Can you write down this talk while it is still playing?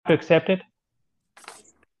to accept it.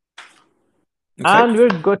 Okay. And we're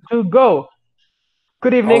good to go.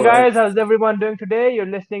 Good evening, All right. guys. How's everyone doing today? You're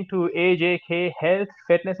listening to AJK Health,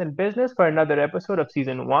 Fitness, and Business for another episode of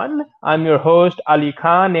Season 1. I'm your host, Ali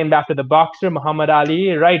Khan, named after the boxer Muhammad Ali.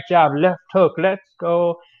 Right jab, left hook, let's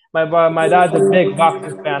go. My dad's a big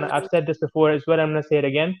boxing fan. I've said this before as well. I'm going to say it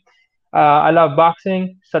again. I love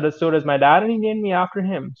boxing. So does my dad, and he named me after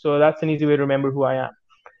him. So that's an easy way to remember who I am.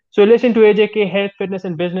 So listen to AJK Health, Fitness,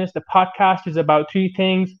 and Business. The podcast is about three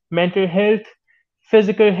things: mental health,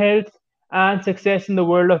 physical health, and success in the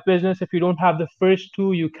world of business. If you don't have the first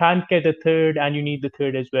two, you can't get the third, and you need the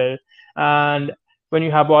third as well. And when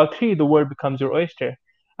you have all three, the world becomes your oyster.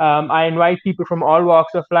 I invite people from all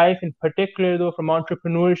walks of life, in particular, though, from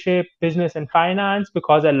entrepreneurship, business, and finance,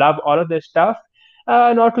 because I love all of this stuff.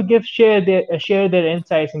 In order to share their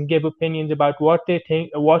insights and give opinions about what they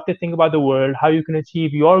think about the world, how you can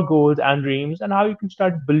achieve your goals and dreams, and how you can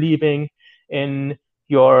start believing in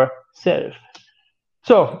yourself.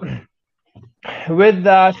 So, with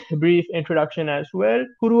that brief introduction as well,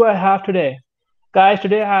 who do I have today? Guys,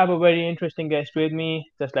 today I have a very interesting guest with me,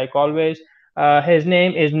 just like always. His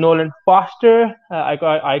name is Nolan Foster. I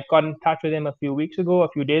got in touch with him a few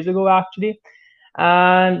days ago actually,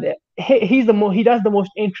 and he does the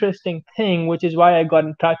most interesting thing, which is why I got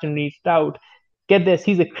in touch and reached out. Get this,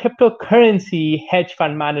 he's a cryptocurrency hedge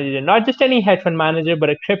fund manager, not just any hedge fund manager, but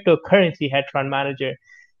a cryptocurrency hedge fund manager.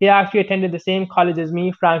 He actually attended the same college as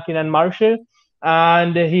me, Franklin and Marshall,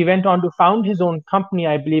 and he went on to found his own company,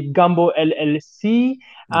 I believe Gumbo LLC,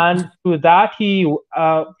 and through that he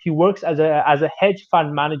works as a hedge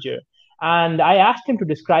fund manager. And I asked him to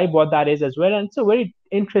describe what that is as well, and it's a very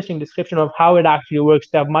interesting description of how it actually works.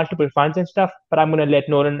 They have multiple funds and stuff, but I'm going to let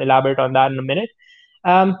Nolan elaborate on that in a minute.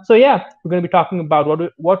 So yeah, we're going to be talking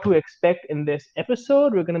about what to expect in this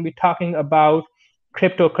episode. We're going to be talking about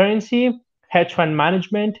cryptocurrency, hedge fund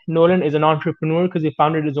management. Nolan is an entrepreneur because he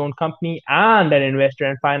founded his own company, and an investor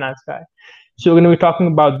and finance guy. So we're going to be talking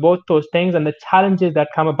about both those things and the challenges that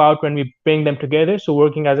come about when we bring them together. So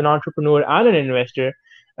working as an entrepreneur and an investor,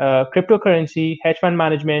 cryptocurrency, hedge fund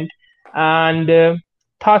management, and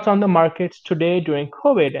thoughts on the markets today during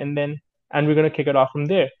COVID, and we're going to kick it off from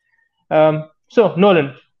there. So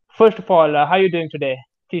Nolan, first of all, how are you doing today?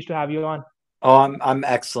 Pleased to have you on. Oh, I'm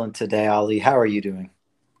excellent today, Ali. How are you doing?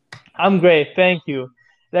 I'm great, thank you.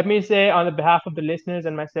 Let me say on the behalf of the listeners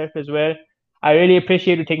and myself as well, I really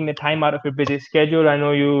appreciate you taking the time out of your busy schedule. I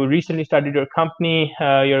know you recently started your company.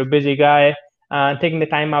 You're a busy guy, taking the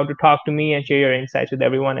time out to talk to me and share your insights with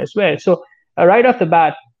everyone as well. So, right off the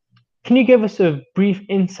bat, can you give us a brief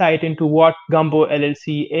insight into what Gumbo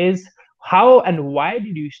LLC is? How and why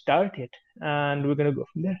did you start it? And we're gonna go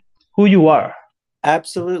from there. Who you are?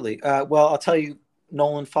 Absolutely. Well, I'll tell you,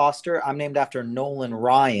 Nolan Foster. I'm named after Nolan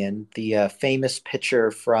Ryan, the famous pitcher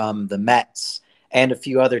from the Mets and a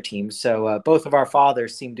few other teams. So both of our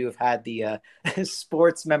fathers seem to have had the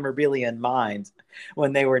sports memorabilia in mind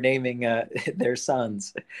when they were naming their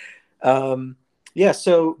sons. Yeah.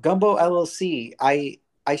 So Gumbo LLC.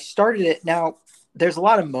 I started it. Now, there's a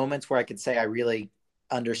lot of moments where I could say I really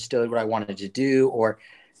understood what I wanted to do, or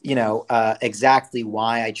exactly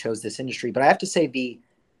why I chose this industry. But I have to say the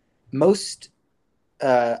most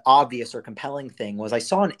obvious or compelling thing was I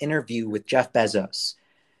saw an interview with Jeff Bezos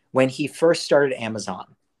when he first started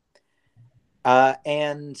Amazon.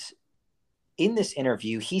 And in this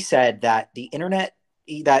interview, he said that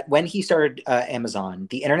that when he started Amazon,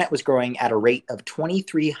 the internet was growing at a rate of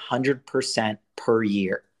 2,300% per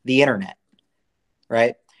year. The internet,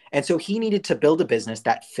 right? And so he needed to build a business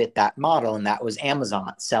that fit that model, and that was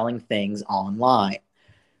Amazon, selling things online.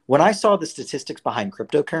 When I saw the statistics behind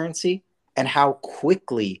cryptocurrency and how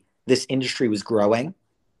quickly this industry was growing,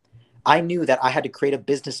 I knew that I had to create a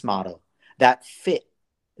business model that fit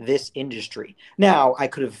this industry. Now, I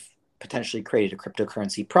could have potentially created a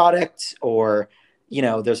cryptocurrency product, or,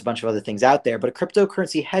 there's a bunch of other things out there, but a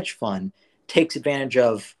cryptocurrency hedge fund takes advantage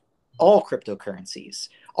of all cryptocurrencies,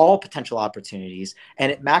 all potential opportunities, and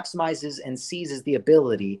it maximizes and seizes the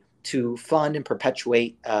ability to fund and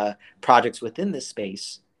perpetuate projects within this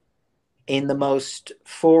space in the most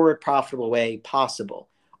forward profitable way possible.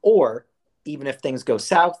 Or even if things go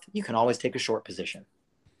south, you can always take a short position.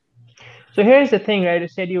 So here's the thing, right? You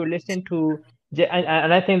said you were listening to,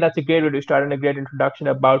 and I think that's a great way to start and a great introduction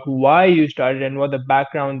about why you started and what the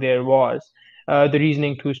background there was, the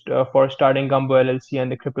reasoning for starting Gumbo LLC and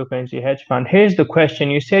the cryptocurrency hedge fund. Here's the question: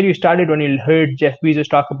 you said you started when you heard Jeff Bezos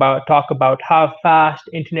talk about how fast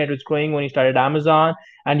internet was growing when he started Amazon,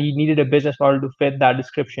 and he needed a business model to fit that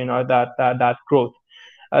description or that growth,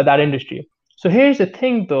 that industry. So here's the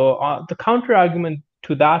thing, though, the counter argument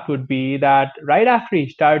to that would be that right after he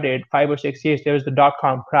started 5 or 6 years, there was the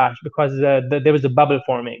dot-com crash because there was a bubble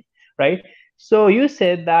forming, right? So you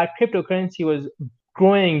said that cryptocurrency was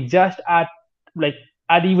growing just like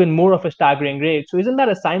at even more of a staggering rate. So isn't that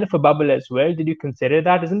a sign of a bubble as well? Did you consider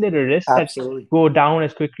that? Isn't there a risk that Absolutely. go down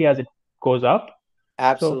as quickly as it goes up? So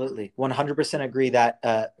Absolutely. 100% agree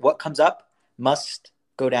that what comes up must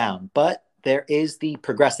go down. But there is the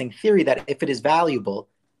progressing theory that if it is valuable,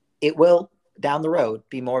 it will down the road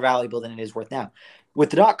be more valuable than it is worth now. With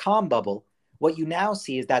the dot-com bubble, what you now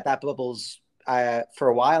see is that bubble's for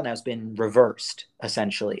a while now has been reversed.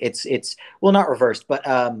 Essentially, it's well, not reversed, but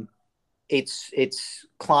it's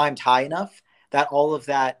climbed high enough that all of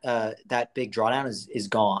that big drawdown is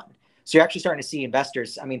gone. So you're actually starting to see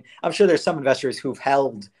investors. I mean, I'm sure there's some investors who've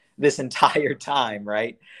held this entire time,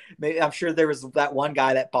 right? I'm sure there was that one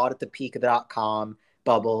guy that bought at the peak of the dot-com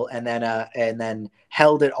bubble and then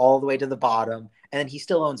held it all the way to the bottom, and then he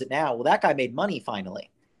still owns it now. Well, that guy made money finally.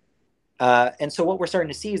 And so what we're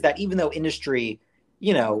starting to see is that even though industry,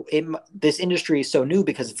 this industry is so new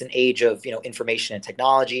because it's an age of, information and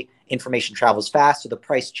technology, information travels fast, so the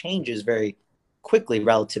price changes very quickly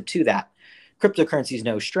relative to that. Cryptocurrency is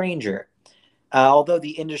no stranger. Although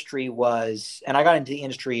the industry was, and I got into the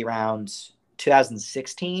industry around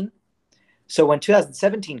 2016. So when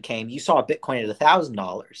 2017 came, you saw Bitcoin at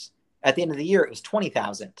 $1,000. At the end of the year, it was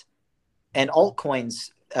 20,000, and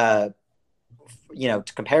altcoins,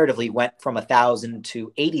 comparatively went from 1,000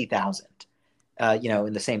 to 80,000,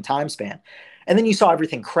 in the same time span. And then you saw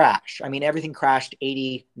everything crash. I mean, everything crashed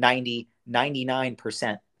 80, 90,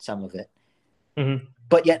 99%, some of it. mm-hmm.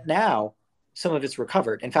 But yet now, some of it's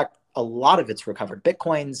recovered. In fact, a lot of it's recovered.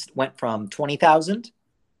 Bitcoins went from 20,000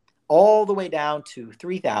 all the way down to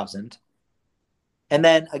 3,000. And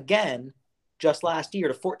then again, just last year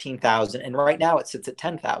to 14,000. And right now it sits at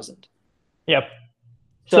 10,000. Yep.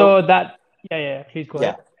 So yeah, please go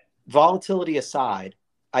ahead. Volatility aside,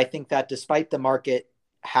 I think that despite the market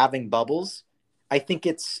having bubbles, I think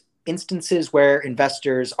it's instances where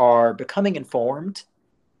investors are becoming informed,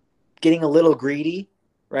 getting a little greedy,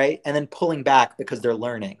 right? And then pulling back because they're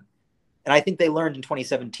learning. And I think they learned in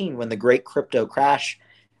 2017 when the great crypto crash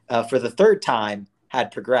for the third time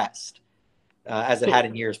had progressed as it had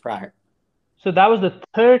in years prior. So that was the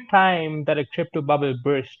third time that a crypto bubble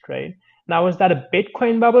burst, right? Now, was that a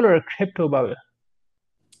Bitcoin bubble or a crypto bubble?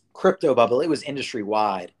 Crypto bubble. It was industry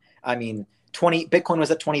wide. I mean, Bitcoin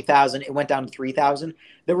was at 20,000. It went down to 3,000.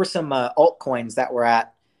 There were some altcoins that were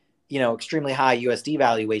at, extremely high USD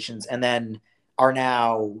valuations and then are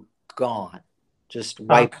now gone, just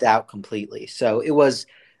wiped out completely. So it was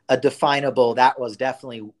that was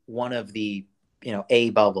definitely one of the,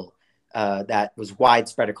 a bubble that was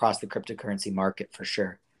widespread across the cryptocurrency market for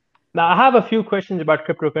sure. Now, I have a few questions about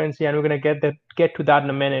cryptocurrency, and we're going to get to that in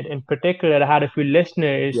a minute. In particular, I had a few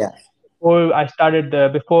listeners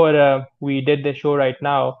before we did the show right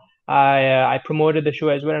now. I promoted the show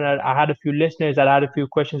as well, and I had a few listeners that had a few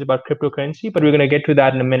questions about cryptocurrency, but we're going to get to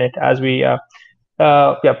that in a minute as we.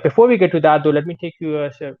 Before we get to that, though, let me take you.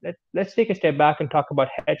 Let's take a step back and talk about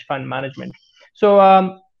hedge fund management. So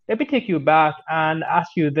let me take you back and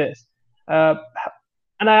ask you this.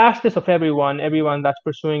 And I ask this of everyone that's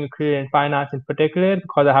pursuing a career in finance in particular,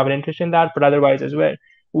 because I have an interest in that, but otherwise as well.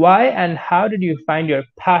 Why and how did you find your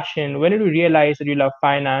passion? When did you realize that you love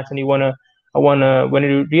finance and when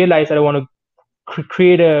did you realize that I want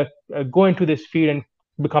to go into this field and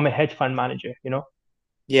become a hedge fund manager,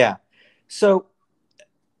 Yeah. So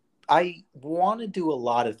I want to do a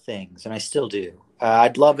lot of things, and I still do.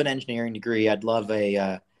 I'd love an engineering degree. I'd love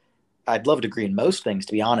a degree in most things,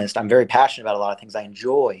 to be honest. I'm very passionate about a lot of things. I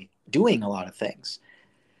enjoy doing a lot of things.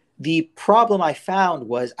 The problem I found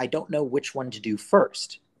was I don't know which one to do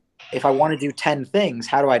first. If I want to do 10 things,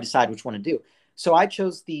 how do I decide which one to do? So I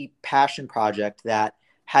chose the passion project that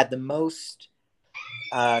had the most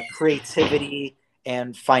creativity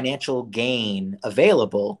and financial gain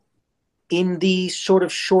available in the sort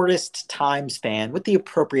of shortest time span with the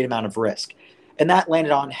appropriate amount of risk. And that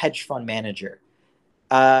landed on hedge fund manager.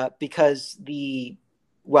 Because the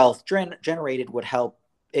wealth generated would help,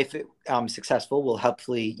 if I'm successful, will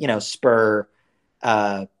hopefully, spur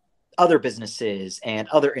other businesses and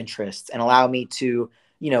other interests and allow me to,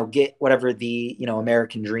 get whatever the,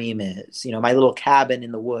 American dream is, my little cabin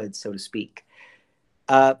in the woods, so to speak.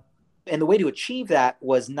 And the way to achieve that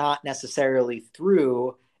was not necessarily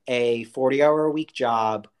through a 40-hour-a-week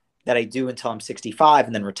job that I do until I'm 65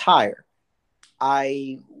 and then retire.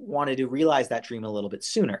 I wanted to realize that dream a little bit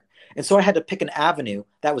sooner. And so I had to pick an avenue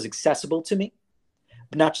that was accessible to me,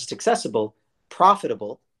 but not just accessible,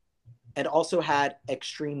 profitable, and also had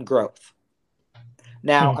extreme growth.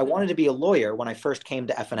 Now, I wanted to be a lawyer when I first came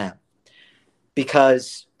to F&M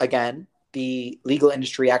because, again, the legal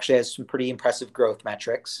industry actually has some pretty impressive growth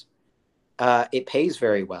metrics. It pays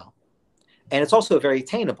very well, and it's also very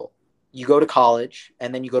attainable. You go to college,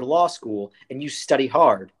 and then you go to law school, and you study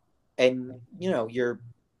hard, and you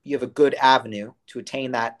have a good avenue to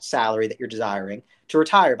attain that salary that you're desiring to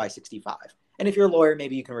retire by 65. And if you're a lawyer,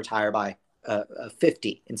 maybe you can retire by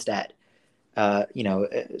 50 instead. Sort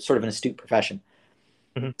of an astute profession.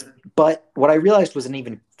 Mm-hmm. But what I realized was an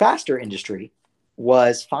even faster industry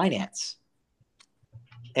was finance.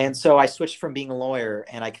 And so I switched from being a lawyer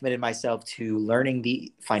and I committed myself to learning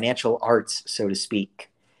the financial arts, so to speak.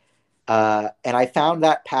 And I found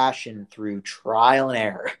that passion through trial and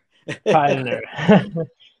error. Trial and error.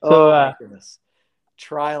 Oh my goodness.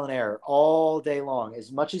 Trial and error all day long,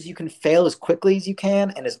 as much as you can fail as quickly as you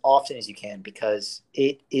can and as often as you can, because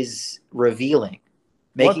it is revealing.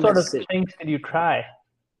 What sort of things did you try?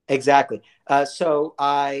 Exactly. So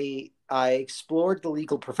I explored the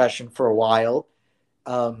legal profession for a while.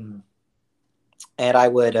 And I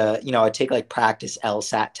would, I'd take like practice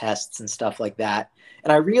LSAT tests and stuff like that.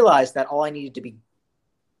 And I realized that all I needed to be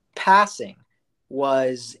passing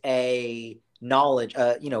was a knowledge,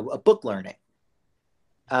 a book learning.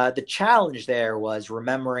 The challenge there was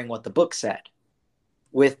remembering what the book said.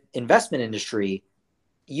 With investment industry,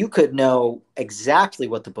 you could know exactly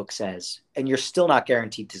what the book says, and you're still not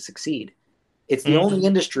guaranteed to succeed. It's the only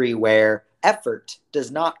industry where effort does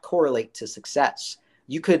not correlate to success.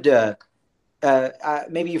 You could,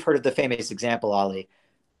 maybe you've heard of the famous example, Ali,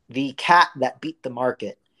 the cat that beat the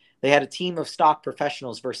market. They had a team of stock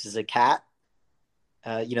professionals versus a cat.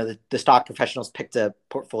 The stock professionals picked a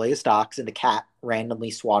portfolio of stocks and the cat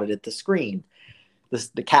randomly swatted at the screen.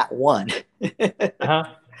 The cat won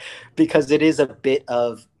because it is a bit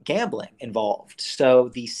of gambling involved. So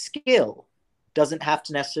the skill doesn't have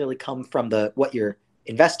to necessarily come from what you're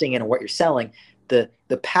investing in or what you're selling. The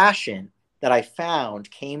passion that I found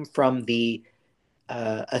came from the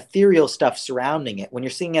ethereal stuff surrounding it. When you're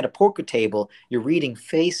sitting at a poker table, you're reading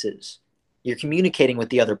faces. You're communicating with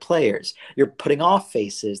the other players. You're putting off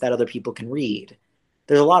faces that other people can read.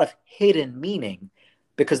 There's a lot of hidden meaning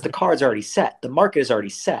because the card's already set. The market is already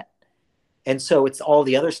set. And so it's all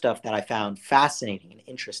the other stuff that I found fascinating and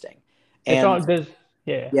interesting. And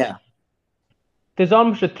there's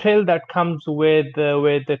almost a thrill that comes with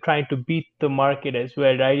trying to beat the market as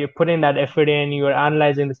well, right? You're putting that effort in, you're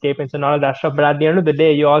analyzing the statements and all of that stuff. But at the end of the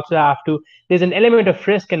day, you also have to. There's an element of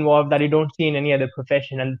risk involved that you don't see in any other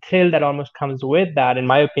profession, and the thrill that almost comes with that, in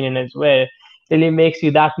my opinion, as well, really makes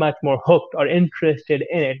you that much more hooked or interested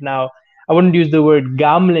in it. Now, I wouldn't use the word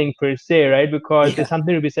gambling per se, right? Because there's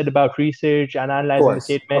something to be said about research and analyzing the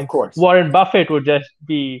statements. Of course. Warren Buffett would just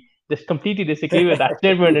completely disagree with that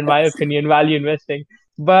statement, in my opinion, value investing.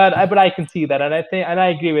 But I can see that, and I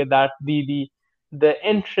agree with that. The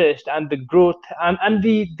interest and the growth and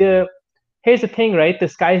the here's the thing, right? The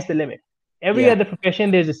sky's the limit. Every other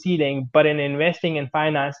profession there's a ceiling, but in investing and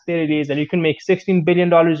finance there it is, and you can make $16 billion,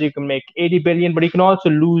 you can make 80 billion, but you can also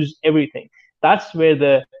lose everything. That's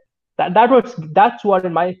where that's what,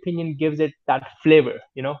 in my opinion, gives it that flavor,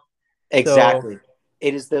 Exactly. So,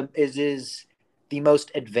 it is the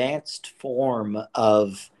most advanced form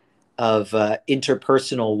of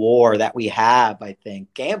interpersonal war that we have. I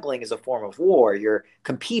think gambling is a form of war. You're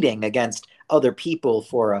competing against other people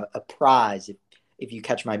for a prize. If you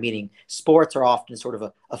catch my meaning, sports are often sort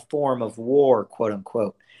of a form of war, quote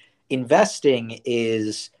unquote. Investing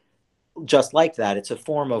is just like that. It's a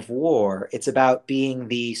form of war. It's about being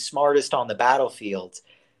the smartest on the battlefield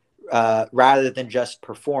rather than just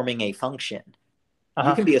performing a function.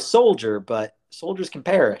 You can be a soldier, but soldiers can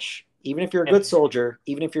perish. Even if you're a good soldier,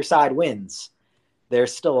 even if your side wins,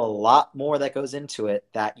 there's still a lot more that goes into it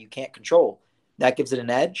that you can't control. That gives it an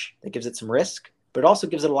edge, that gives it some risk, but it also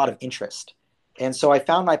gives it a lot of interest. And so I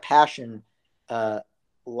found my passion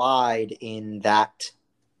lied in that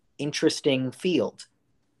interesting field.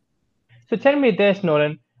 So tell me this,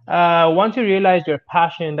 Nolan. Once you realized your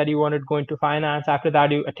passion that you wanted to go into finance, after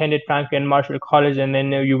that you attended Franklin Marshall College, and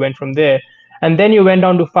then you went from there. And then you went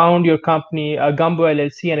on to found your company, Gumbo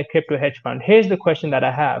LLC, and a crypto hedge fund. Here's the question that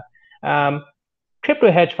I have.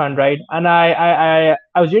 Crypto hedge fund, right? And I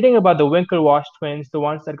was reading about the Winklevoss twins, the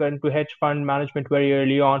ones that got into hedge fund management very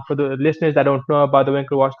early on. For the listeners that don't know about the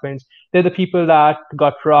Winklevoss twins, they're the people that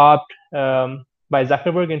got robbed by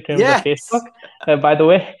Zuckerberg in terms of Facebook, by the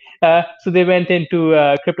way. So they went into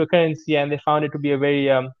cryptocurrency and they found it to be a very,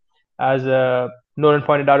 as Nolan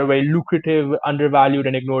pointed out, a very lucrative, undervalued,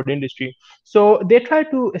 and ignored industry. So they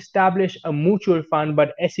tried to establish a mutual fund,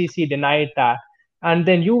 but SEC denied that. and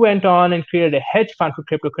then you went on and created a hedge fund for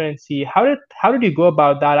cryptocurrency. How did you go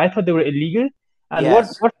about that? I thought they were illegal. And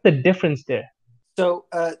Yes. what's the difference there? So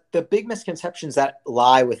the big misconceptions that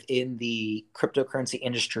lie within the cryptocurrency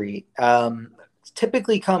industry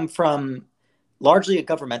typically come from largely a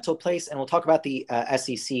governmental place, and we'll talk about the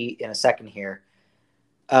SEC in a second here.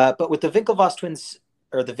 But with the Winklevoss twins,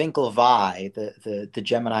 or the Winklevi, the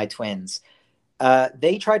Gemini twins,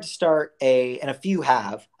 they tried to start and a few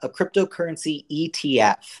have, a cryptocurrency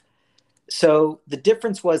ETF. So the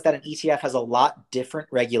difference was that an ETF has a lot different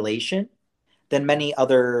regulation than many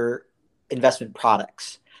other investment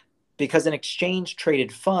products, because an exchange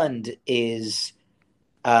traded fund is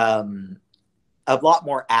a lot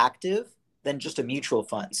more active than just a mutual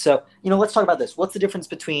fund. So, let's talk about this. What's the difference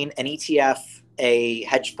between an ETF, a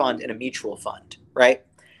hedge fund, and a mutual fund, right?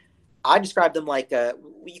 I describe them like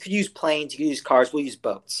you could use planes, you could use cars, we'll use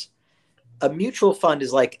boats. A mutual fund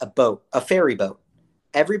is like a boat, a ferry boat.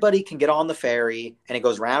 Everybody can get on the ferry and it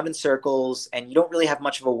goes round in circles, and you don't really have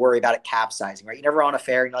much of a worry about it capsizing, right? You're never on a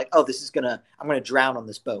ferry and you're like, oh, I'm gonna drown on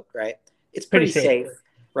this boat, right? It's Pretty pretty safe. safe,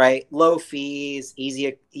 right? Low fees,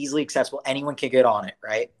 easily accessible. Anyone can get on it,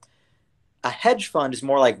 right? A hedge fund is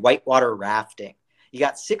more like whitewater rafting. You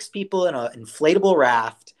got six people in an inflatable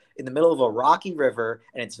raft in the middle of a rocky river,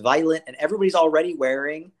 and it's violent, and everybody's already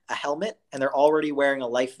wearing a helmet and they're already wearing a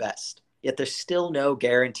life vest. Yet there's still no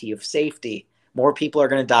guarantee of safety. More people are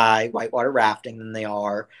going to die whitewater rafting than they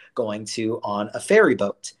are going to on a ferry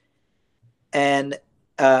boat. And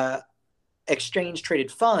exchange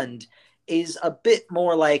traded fund is a bit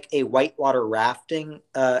more like a whitewater rafting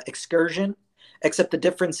excursion, except the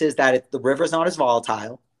difference is that the river's not as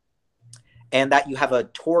volatile, and that you have a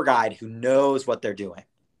tour guide who knows what they're doing,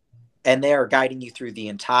 and they are guiding you through the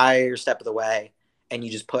entire step of the way, and you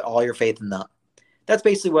just put all your faith in them. That's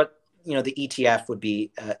basically what the ETF would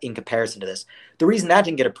be in comparison to this. The reason that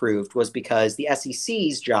didn't get approved was because the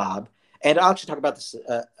SEC's job, and I'll actually talk about this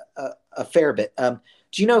a fair bit.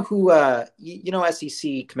 Do you know who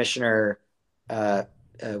SEC Commissioner?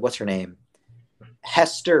 What's her name?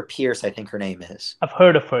 Hester Pierce, I think her name is. I've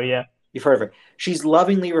heard of her, yeah. You've heard of her. She's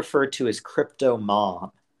lovingly referred to as crypto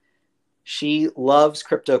mom. She loves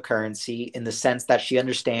cryptocurrency in the sense that she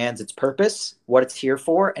understands its purpose, what it's here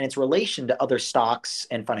for, and its relation to other stocks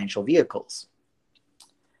and financial vehicles.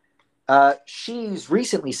 She's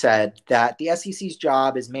recently said that the SEC's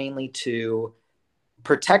job is mainly to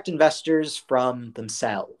protect investors from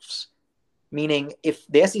themselves. Meaning, if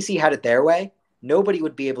the SEC had it their way, nobody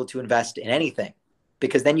would be able to invest in anything,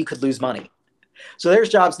 because then you could lose money. So their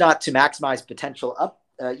job's not to maximize potential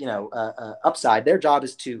upside. Their job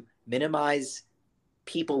is to minimize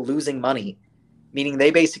people losing money, meaning they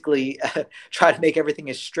basically try to make everything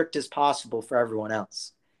as strict as possible for everyone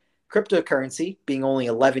else. Cryptocurrency, being only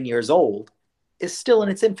 11 years old, is still in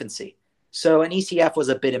its infancy. So an ETF was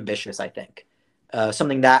a bit ambitious, I think.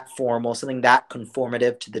 Something that formal, something that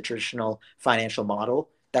conformative to the traditional financial model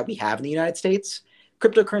that we have in the United States.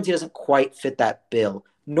 Cryptocurrency doesn't quite fit that bill,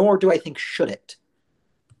 nor do I think should it.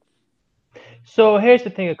 So here's the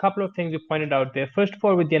thing, a couple of things you pointed out there. First of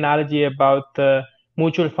all, with the analogy about the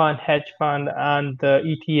mutual fund, hedge fund, and the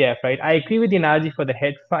ETF, right? I agree with the analogy for the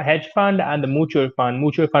hedge fund and the mutual fund.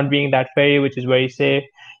 Mutual fund being that ferry, which is very safe.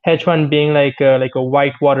 Hedge fund being like a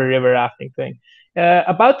whitewater river rafting thing.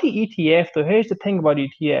 About the ETF, though, here's the thing about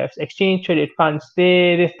ETFs, exchange traded funds,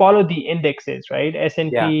 they follow the indexes, right? Yeah.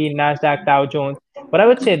 S&P, Nasdaq, Dow Jones. What I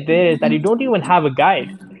would say there is that you don't even have a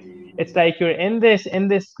guide. It's like you're in this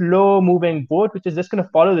slow moving boat which is just going to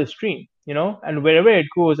follow the stream, and wherever it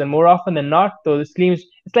goes. And more often than not, though, the streams,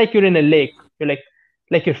 it's like you're in a lake. You're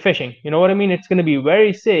like you're fishing, you know what I mean? It's going to be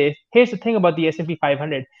very safe. Here's the thing about the S&P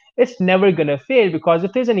 500, it's never going to fail, because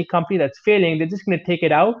if there's any company that's failing, they're just going to take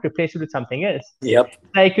it out, replace it with something else. Yep.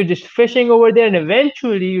 Like you're just fishing over there, and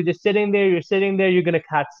eventually you're sitting there, you're going to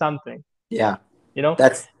catch something. Yeah. you know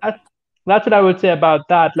That's that's what I would say about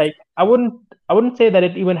that. Like, I wouldn't say that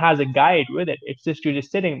it even has a guide with it. It's just you're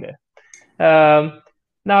just sitting there.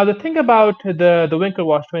 Now the thing about the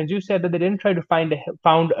Winklevoss twins, you said that they didn't try to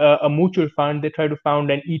found a mutual fund. They tried to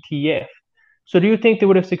found an ETF. So do you think they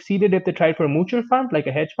would have succeeded if they tried for a mutual fund, like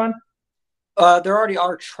a hedge fund? there already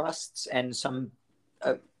are trusts and some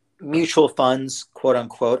mutual funds, quote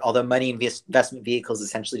unquote, although many investment vehicles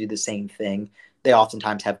essentially do the same thing. They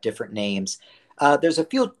oftentimes have different names. There's a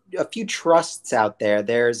few trusts out there.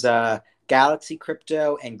 There's Galaxy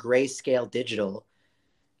Crypto and Grayscale Digital.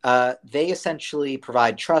 They essentially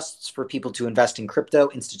provide trusts for people to invest in crypto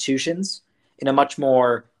institutions in a much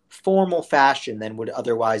more formal fashion than would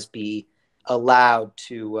otherwise be allowed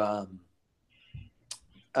to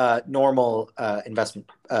normal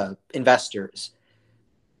investors.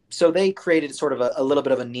 So they created sort of a little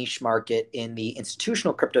bit of a niche market in the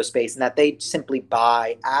institutional crypto space, in that they simply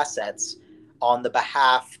buy assets on the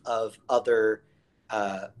behalf of other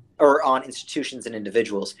or on institutions and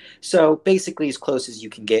individuals. So basically, as close as you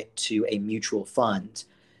can get to a mutual fund.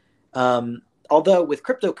 Although with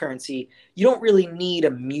cryptocurrency, you don't really need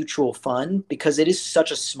a mutual fund because it is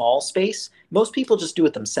such a small space. Most people just do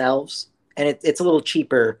it themselves, and it's a little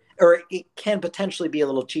cheaper, or it can potentially be a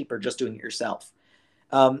little cheaper just doing it yourself.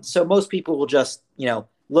 So most people will just,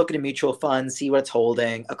 look at a mutual fund, see what it's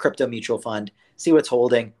holding, a crypto mutual fund, see what it's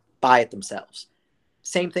holding, buy it themselves.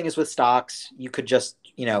 Same thing as with stocks. You could just,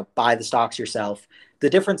 buy the stocks yourself. The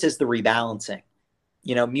difference is the rebalancing.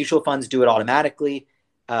 Mutual funds do it automatically,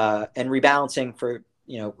 and rebalancing, for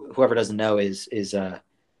whoever doesn't know, is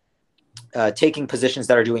taking positions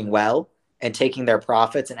that are doing well and taking their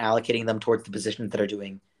profits and allocating them towards the positions that are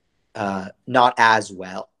doing not as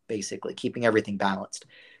well, basically keeping everything balanced.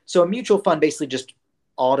 So a mutual fund basically just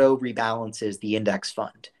auto rebalances the index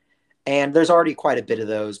fund. And there's already quite a bit of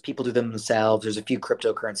those. People do them themselves. There's a few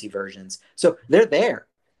cryptocurrency versions. So they're there.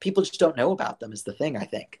 People just don't know about them is the thing, I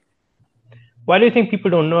think. Why do you think people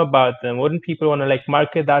don't know about them? Wouldn't people want to like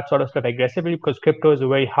market that sort of stuff aggressively? Because crypto is a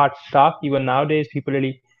very hot stock. Even nowadays, people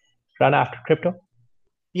really run after crypto.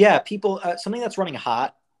 Yeah, people, something that's running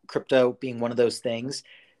hot, crypto being one of those things.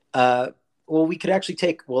 Well, we could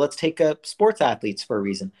actually let's take sports athletes for a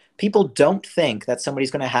reason. People don't think that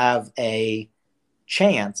somebody's going to have a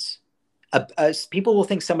chance. People will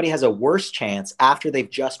think somebody has a worse chance after they've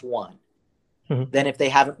just won than if they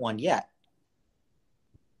haven't won yet.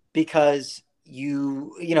 Because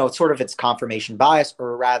it's confirmation bias,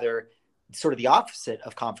 or rather sort of the opposite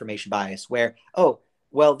of confirmation bias, where, oh,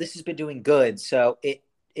 well, this has been doing good, so it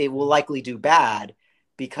will likely do bad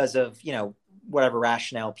because of, whatever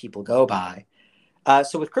rationale people go by.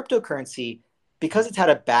 So with cryptocurrency, because it's had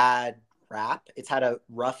a bad rap, it's had a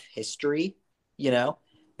rough history,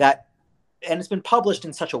 that, and it's been published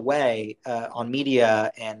in such a way on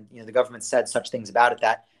media, and the government said such things about it,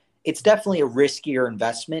 that it's definitely a riskier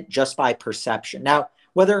investment just by perception. Now,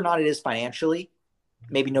 whether or not it is financially,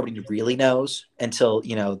 maybe nobody really knows until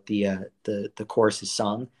the chorus is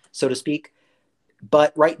sung, so to speak.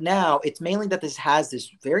 But right now, it's mainly that this has this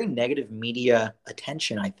very negative media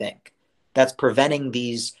attention, I think, that's preventing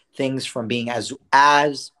these things from being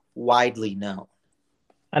as widely known.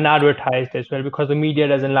 And advertised as well, because the media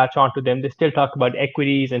doesn't latch onto them. They still talk about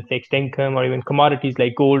equities and fixed income or even commodities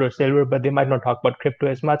like gold or silver, but they might not talk about crypto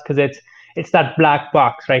as much because it's that black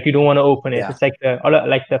box, right? You don't want to open it. Yeah. It's like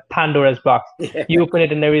the Pandora's box. Yeah. You open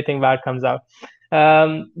it and everything bad comes out.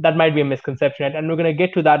 That might be a misconception, right? And we're going to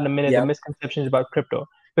get to that in a minute, the misconceptions about crypto.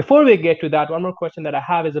 Before we get to that, one more question that I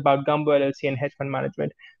have is about Gumbo LLC and hedge fund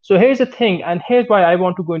management. So here's the thing, and here's why I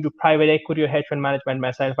want to go into private equity or hedge fund management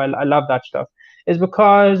myself. I love that stuff. Is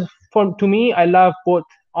because to me, I love both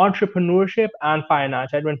entrepreneurship and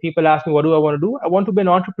finance. Right? When people ask me what do I want to do, I want to be an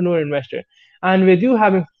entrepreneur investor. And with you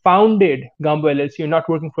having founded Gumbo LLC, you're not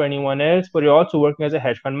working for anyone else, but you're also working as a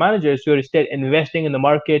hedge fund manager. So you're still investing in the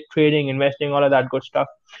market, trading, investing, all of that good stuff.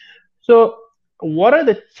 So what are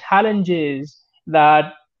the challenges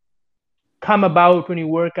that come about when you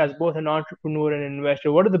work as both an entrepreneur and an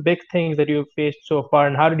investor? What are the big things that you've faced so far,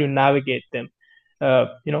 and how did you navigate them?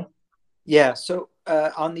 Yeah. So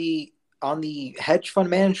on the hedge fund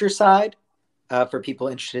manager side, for people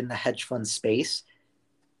interested in the hedge fund space,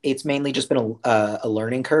 it's mainly just been a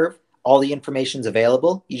learning curve. All the information's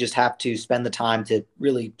available. You just have to spend the time to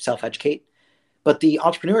really self-educate. But the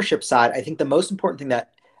entrepreneurship side, I think the most important thing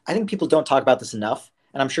that I think people don't talk about this enough,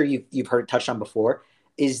 and I'm sure you've heard it touched on before,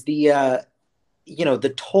 is the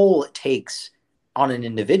toll it takes on an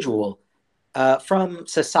individual from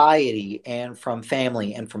society and from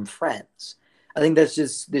family and from friends. I think there's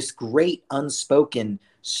just this great unspoken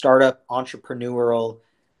startup entrepreneur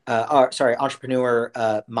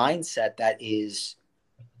mindset that is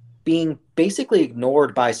being basically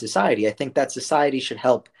ignored by society. I think that society should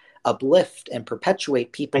help uplift and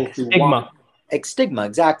perpetuate people who want stigma.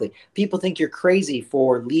 Exactly. People think you're crazy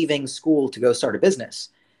for leaving school to go start a business.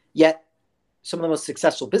 Yet some of the most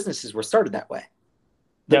successful businesses were started that way.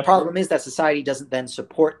 The problem is that society doesn't then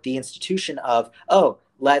support the institution of,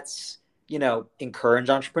 let's, encourage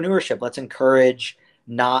entrepreneurship. Let's encourage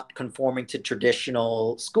not conforming to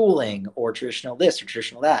traditional schooling or traditional this or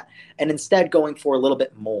traditional that, and instead going for a little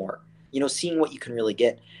bit more, seeing what you can really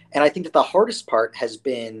get. And I think that the hardest part has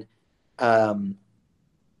been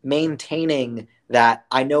maintaining that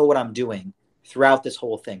I know what I'm doing throughout this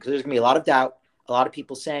whole thing. Because there's going to be a lot of doubt, a lot of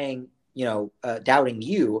people saying, doubting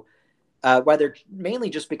you, whether mainly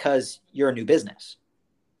just because you're a new business.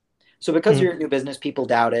 So because you're a new business, people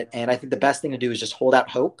doubt it. And I think the best thing to do is just hold out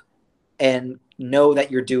hope and know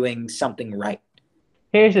that you're doing something right.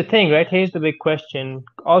 Here's the thing, right? Here's the big question.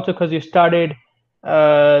 Also, because you started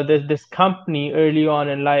this company early on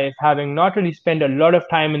in life, having not really spent a lot of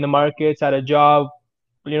time in the markets at a job,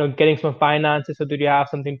 getting some finances so that you have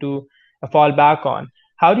something to fall back on.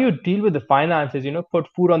 How do you deal with the finances? Put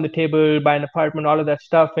food on the table, buy an apartment, all of that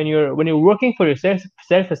stuff. When you're working for yourself,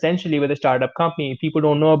 essentially with a startup company, people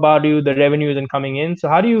don't know about you, the revenue isn't coming in. So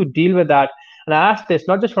how do you deal with that? And I ask this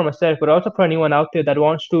not just for myself, but also for anyone out there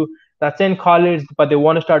that's in college, but they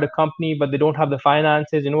want to start a company, but they don't have the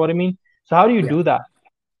finances. You know what I mean? So how do you Yeah. do that?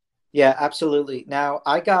 Yeah, absolutely. Now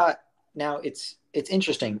it's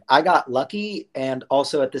interesting. I got lucky, and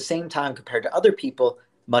also at the same time, compared to other people,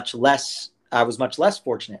 I was much less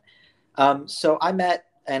fortunate. So I met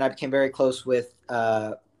and I became very close with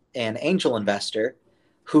an angel investor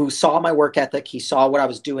who saw my work ethic. He saw what I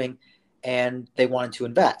was doing, and they wanted to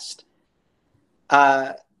invest.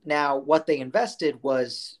 Uh, Now, what they invested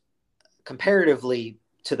was comparatively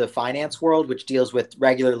to the finance world, which deals with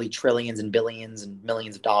regularly trillions and billions and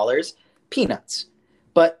millions of dollars, peanuts.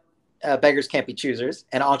 But beggars can't be choosers,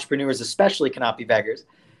 and entrepreneurs especially cannot be beggars,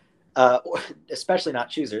 especially not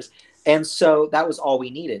choosers. And so that was all we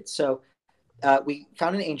needed. So we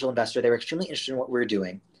found an angel investor. They were extremely interested in what we were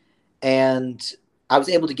doing. And I was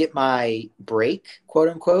able to get my break, quote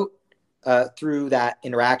unquote, through that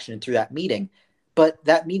interaction and through that meeting. But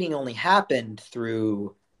that meeting only happened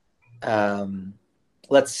through,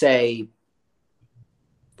 let's say,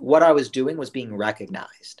 what I was doing was being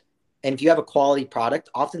recognized. And if you have a quality product,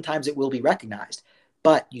 oftentimes it will be recognized,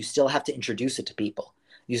 but you still have to introduce it to people.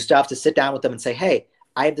 You still have to sit down with them and say, hey,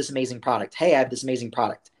 I have this amazing product. Hey, I have this amazing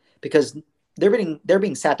product. Because they're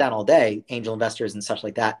being sat down all day, angel investors and such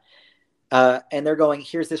like that. And they're going,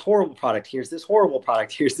 here's this horrible product. Here's this horrible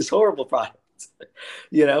product. Here's this horrible product.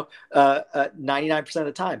 99% of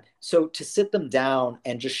the time. So to sit them down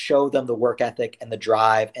and just show them the work ethic and the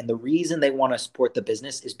drive, and the reason they want to support the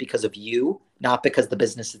business is because of you, not because the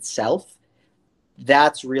business itself.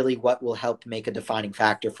 That's really what will help make a defining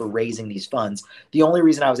factor for raising these funds. The only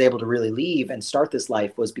reason I was able to really leave and start this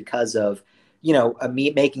life was because of,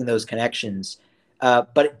 me making those connections.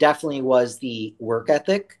 But it definitely was the work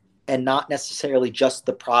ethic and not necessarily just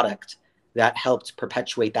the product that helped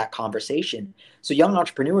perpetuate that conversation. So young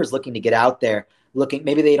entrepreneurs looking to get out there,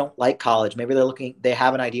 maybe they don't like college, maybe they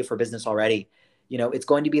have an idea for business already. It's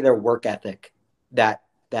going to be their work ethic that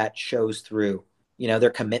shows through, their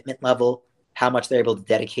commitment level, how much they're able to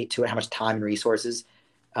dedicate to it, how much time and resources,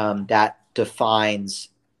 that defines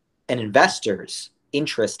an investor's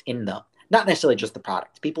interest in them. Not necessarily just the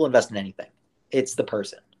product. People invest in anything. It's the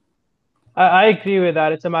person. I agree with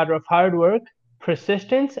that. It's a matter of hard work,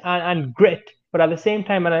 persistence, and grit. But at the same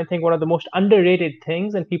time, and I think one of the most underrated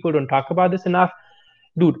things, and people don't talk about this enough,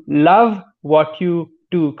 dude, love what you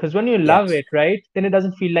do. Because when you love Yes. it, right, then it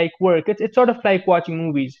doesn't feel like work. It's sort of like watching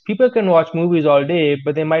movies. People can watch movies all day,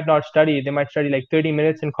 but they might not study. They might study like 30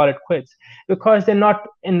 minutes and call it quits because they're not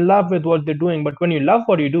in love with what they're doing. But when you love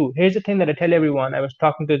what you do, here's the thing that I tell everyone. I was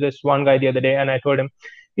talking to this one guy the other day, and I told him,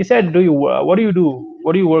 he said, what do you do?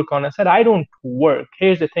 What do you work on? I said, I don't work.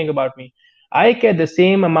 Here's the thing about me. I get the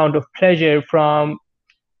same amount of pleasure from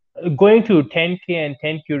going through 10K and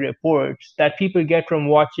 10Q reports that people get from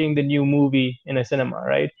watching the new movie in a cinema,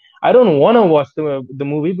 right? I don't want to watch the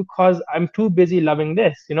movie because I'm too busy loving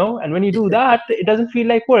this. And when you do that, it doesn't feel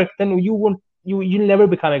like work. Then you'll never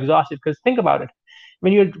become exhausted. Because think about it,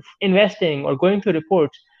 when you're investing or going through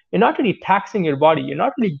reports, you're not really taxing your body. You're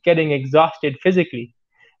not really getting exhausted physically.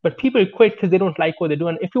 But people quit because they don't like what they do.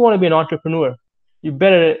 And if you want to be an entrepreneur, you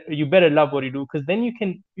better love what you do, because then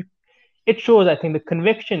it shows. I think the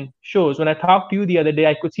conviction shows. When I talked to you the other day,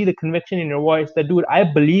 I could see the conviction in your voice that, dude, I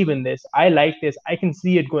believe in this, I like this, I can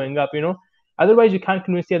see it going up. Otherwise you can't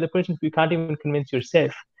convince the other person, you can't even convince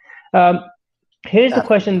yourself. um, Here's the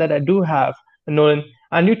question Absolutely. that I do have, Nolan.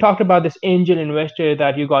 And you talked about this angel investor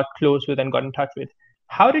that you got close with and got in touch with.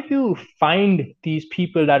 How did you find these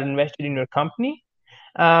people that invested in your company?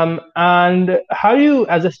 And how do you,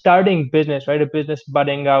 as a starting business, right, a business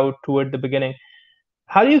budding out toward the beginning,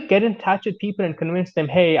 how do you get in touch with people and convince them,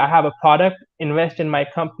 hey, I have a product, invest in my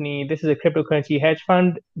company, this is a cryptocurrency hedge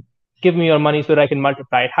fund, give me your money so that I can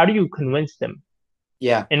multiply it? How do you convince them?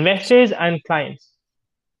 Yeah. Investors and clients.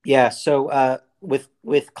 Yeah. So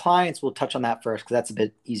with clients, we'll touch on that first because that's a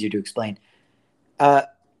bit easier to explain. Uh,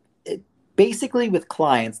 Basically, with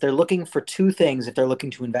clients, they're looking for two things if they're looking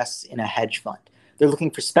to invest in a hedge fund. They're looking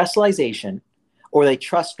for specialization, or they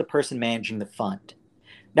trust the person managing the fund.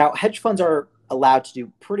 Now, hedge funds are allowed to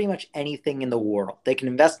do pretty much anything in the world. They can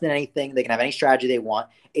invest in anything. They can have any strategy they want.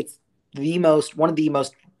 It's one of the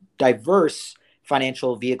most diverse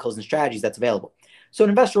financial vehicles and strategies that's available. So an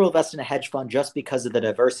investor will invest in a hedge fund just because of the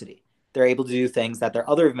diversity. They're able to do things that their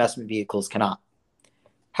other investment vehicles cannot.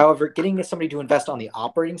 However, getting somebody to invest on the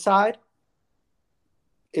operating side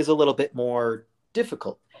is a little bit more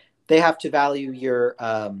difficult. They have to value your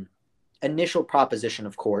initial proposition,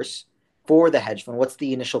 of course, for the hedge fund. What's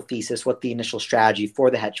the initial thesis? What's the initial strategy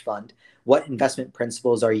for the hedge fund? What investment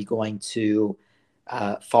principles are you going to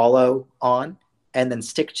follow on and then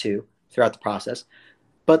stick to throughout the process?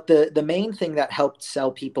 But the main thing that helped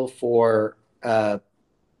sell people for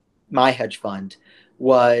my hedge fund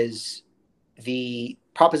was the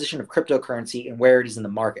proposition of cryptocurrency and where it is in the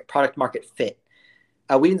market, product market fit.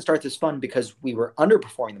 We didn't start this fund because we were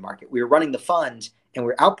underperforming the market. We were running the fund and we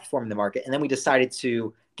were outperforming the market. And then we decided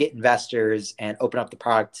to get investors and open up the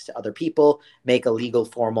product to other people, make a legal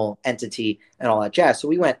formal entity and all that jazz. So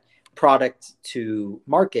we went product to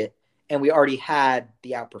market and we already had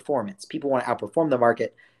the outperformance. People want to outperform the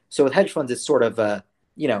market. So with hedge funds, it's sort of a,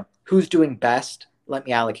 who's doing best? Let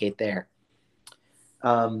me allocate there.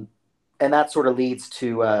 And that sort of leads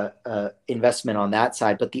to investment on that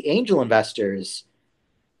side. But the angel investors,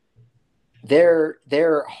 their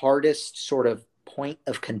hardest sort of point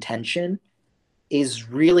of contention is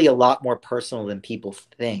really a lot more personal than people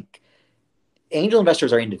think. Angel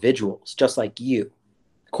investors are individuals, just like you.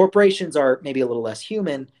 Corporations are maybe a little less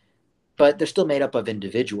human, but they're still made up of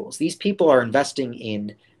individuals. These people are investing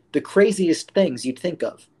in the craziest things you'd think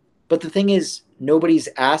of. But the thing is, nobody's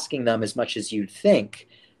asking them as much as you'd think.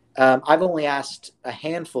 I've only asked a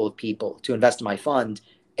handful of people to invest in my fund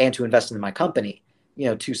and to invest in my company.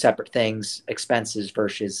 Two separate things, expenses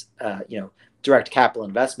versus, direct capital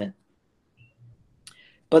investment.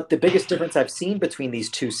 But the biggest difference I've seen between these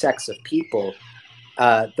two sects of people,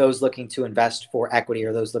 those looking to invest for equity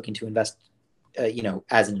or those looking to invest,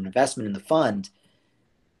 as an investment in the fund,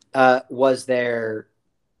 was their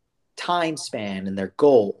time span and their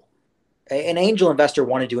goal. An angel investor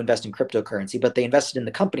wanted to invest in cryptocurrency, but they invested in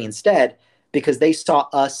the company instead because they saw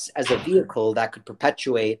us as a vehicle that could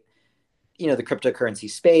perpetuate, the cryptocurrency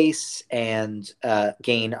space and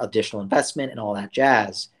gain additional investment and all that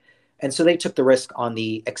jazz. And so they took the risk on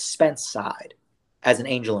the expense side as an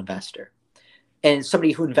angel investor. And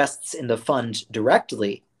somebody who invests in the fund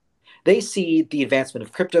directly, they see the advancement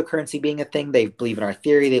of cryptocurrency being a thing. They believe in our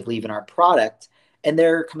theory. They believe in our product. And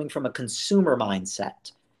they're coming from a consumer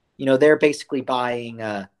mindset. They're basically buying,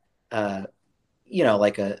 like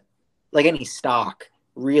any stock,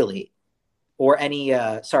 really, or any,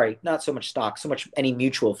 not so much stock, so much any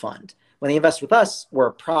mutual fund. When they invest with us, we're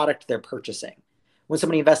a product they're purchasing. When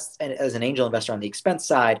somebody invests as an angel investor on the expense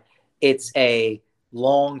side, it's a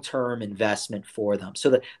long-term investment for them.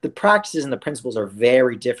 So the practices and the principles are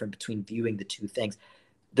very different between viewing the two things.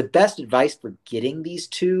 The best advice for getting these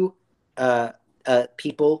two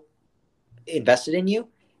people invested in you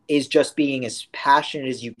is just being as passionate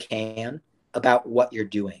as you can about what you're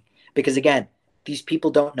doing. Because again, these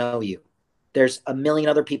people don't know you. There's a million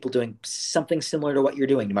other people doing something similar to what you're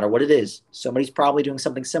doing, no matter what it is. Somebody's probably doing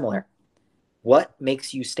something similar. What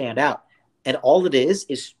makes you stand out? And all it is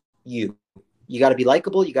you. You got to be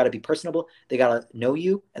likable. You got to be personable. They got to know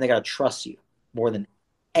you and they got to trust you more than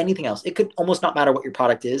anything else. It could almost not matter what your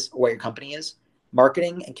product is or what your company is.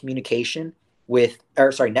 Marketing and communication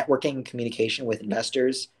networking and communication with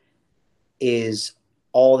investors is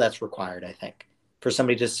all that's required, I think, for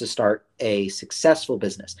somebody just to start a successful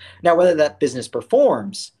business. Now, whether that business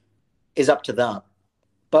performs is up to them,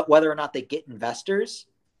 but whether or not they get investors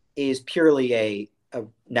is purely a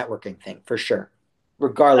networking thing for sure,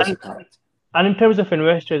 regardless of product. And in terms of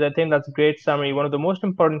investors, I think that's a great summary. One of the most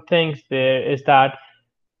important things there is that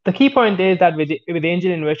the key point is that with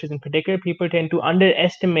angel investors in particular, people tend to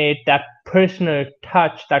underestimate that personal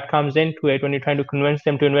touch that comes into it when you're trying to convince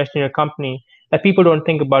them to invest in your company, that people don't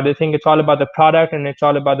think about. They think it's all about the product and it's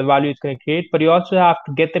all about the value it's going to create, but you also have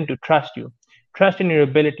to get them to trust you. Trust in your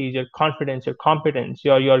abilities, your confidence, your competence,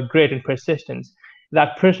 your grit and persistence.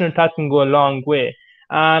 That personal touch can go a long way.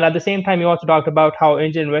 And at the same time, you also talked about how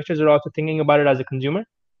angel investors are also thinking about it as a consumer.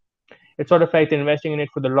 It's sort of like they're investing in it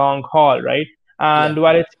for the long haul, right? And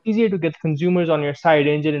while it's easier to get consumers on your side,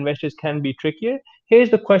 angel investors can be trickier. Here's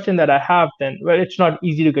the question that I have then. Well, it's not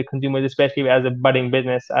easy to get consumers, especially as a budding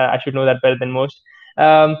business. I should know that better than most.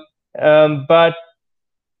 But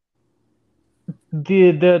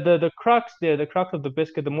the crux there, the crux of the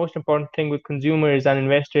biscuit, the most important thing with consumers and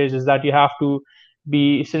investors is that you have to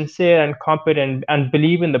be sincere and competent and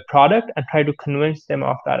believe in the product and try to convince them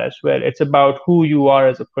of that as well. It's about who you are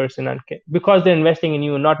as a person, and because they're investing in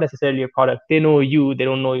you, not necessarily a product. They know you, they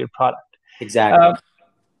don't know your product. Exactly.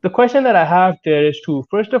 The question that I have there is two.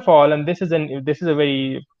 First of all, and this is a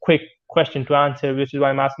very quick question to answer, which is why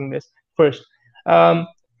I'm asking this first. Um,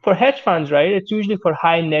 for hedge funds, right? It's usually for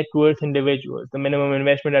high net worth individuals. The minimum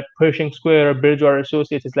investment at Pershing Square or Bridgewater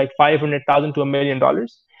Associates is like 500,000 to $1 million.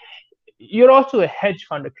 You're also a hedge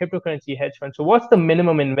fund, a cryptocurrency hedge fund. So what's the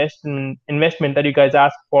minimum investment that you guys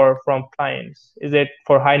ask for from clients? Is it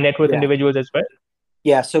for high net worth individuals as well?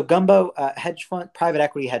 Yeah, so Gumbo hedge fund, private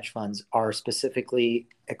equity hedge funds are specifically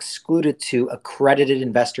excluded to accredited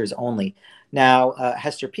investors only. Now,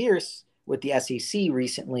 Hester Pierce with the SEC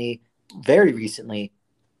recently, very recently,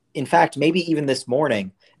 in fact, maybe even this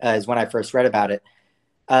morning is when I first read about it,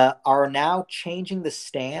 are now changing the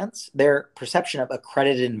stance, their perception of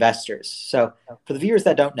accredited investors. So for the viewers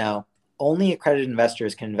that don't know, only accredited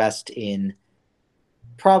investors can invest in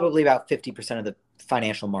probably about 50% of the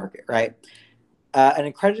financial market, right? An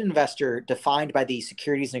accredited investor defined by the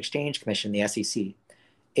Securities and Exchange Commission, the SEC,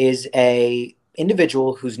 is a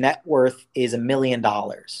individual whose net worth is $1 million,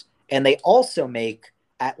 and they also make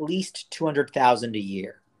at least $200,000 a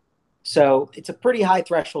year. So it's a pretty high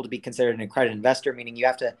threshold to be considered an accredited investor, meaning you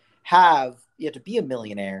have to be a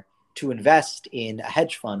millionaire to invest in a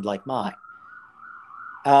hedge fund like mine.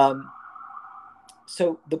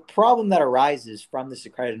 So the problem that arises from this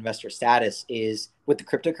accredited investor status is, with the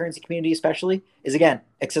cryptocurrency community especially, is again,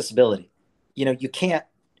 accessibility. You can't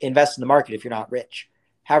invest in the market if you're not rich.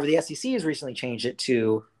 However, the SEC has recently changed it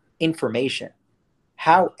to information.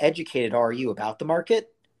 How educated are you about the market?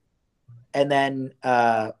 And then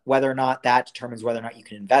whether or not that determines whether or not you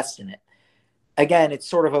can invest in it. Again, it's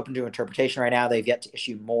sort of open to interpretation right now. They've yet to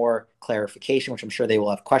issue more clarification, which I'm sure they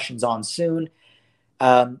will have questions on soon.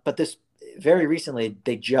 But this very recently,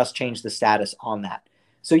 they just changed the status on that.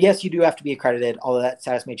 So yes, you do have to be accredited, although that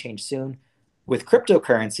status may change soon. With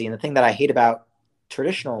cryptocurrency, and the thing that I hate about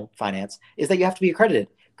traditional finance is that you have to be accredited.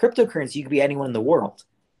 Cryptocurrency, you could be anyone in the world.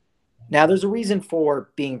 Now, there's a reason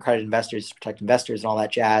for being accredited investors to protect investors and all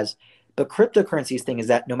that jazz. But cryptocurrency's thing is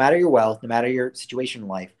that no matter your wealth, no matter your situation in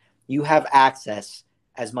life, you have access,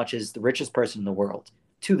 as much as the richest person in the world,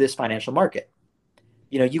 to this financial market.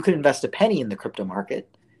 You could invest a penny in the crypto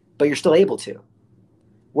market, but you're still able to.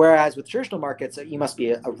 Whereas with traditional markets, you must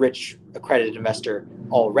be a rich accredited investor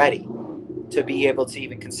already to be able to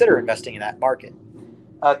even consider investing in that market.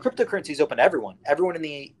 Cryptocurrency is open to everyone. Everyone in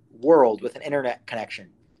the world with an internet connection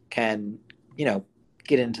can,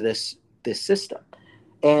 get into this system.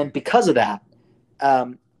 And because of that,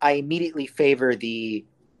 I immediately favor the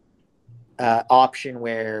option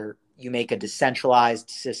where you make a decentralized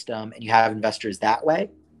system and you have investors that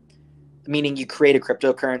way, meaning you create a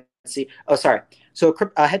cryptocurrency. Oh, sorry. So a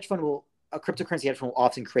cryptocurrency hedge fund will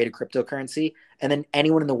often create a cryptocurrency, and then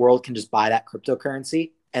anyone in the world can just buy that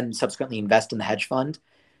cryptocurrency and subsequently invest in the hedge fund.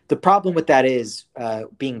 The problem with that is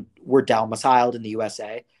we're domiciled in the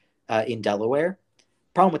USA, in Delaware.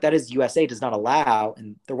 Problem with that is USA does not allow,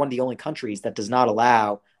 and they're one of the only countries that does not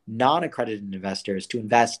allow non-accredited investors to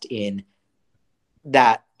invest in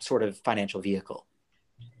that sort of financial vehicle.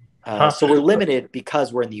 So we're limited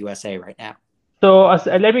because we're in the USA right now. So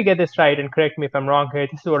let me get this right, and correct me if I'm wrong here.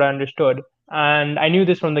 This is what I understood. And I knew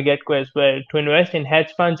this from the get-go as well. To invest in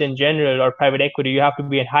hedge funds in general or private equity, you have to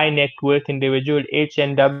be a high net worth individual,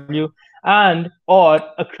 HNW, and or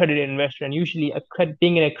accredited investor. And usually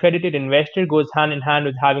being an accredited investor goes hand in hand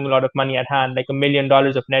with having a lot of money at hand, like $1 million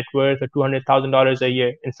of net worth or $200,000 a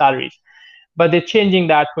year in salaries. But they're changing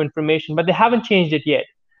that for information, but they haven't changed it yet.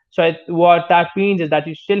 So what that means is that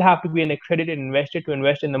you still have to be an accredited investor to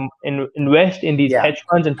invest in these hedge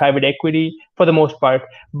funds and private equity for the most part.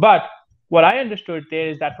 But what I understood there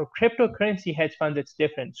is that for cryptocurrency hedge funds, it's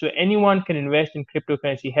different. So anyone can invest in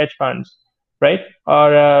cryptocurrency hedge funds, right?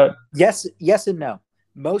 Or yes and no.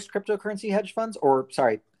 Most cryptocurrency hedge funds,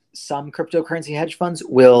 some cryptocurrency hedge funds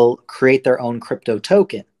will create their own crypto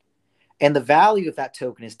token. And the value of that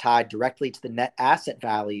token is tied directly to the net asset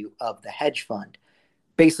value of the hedge fund.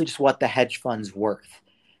 Basically just what the hedge fund's worth.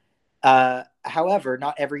 However,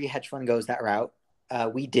 not every hedge fund goes that route.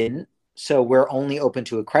 We didn't, so we're only open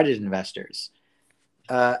to accredited investors.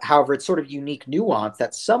 However, it's sort of unique nuance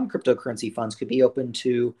that some cryptocurrency funds could be open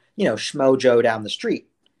to, Schmo Joe down the street.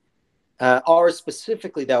 Ours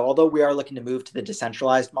specifically, though, although we are looking to move to the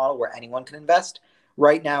decentralized model where anyone can invest,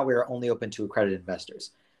 right now we are only open to accredited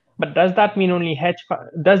investors. But does that mean only hedge fund?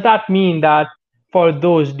 Does that mean that for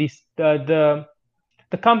those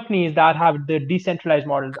the companies that have the decentralized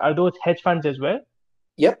models, are those hedge funds as well?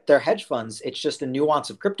 Yep, they're hedge funds. It's just a nuance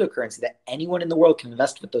of cryptocurrency that anyone in the world can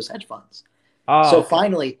invest with those hedge funds. Ah, So okay.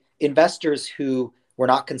 finally, investors who were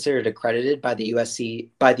not considered accredited by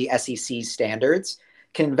the SEC standards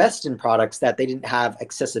can invest in products that they didn't have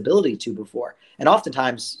accessibility to before, and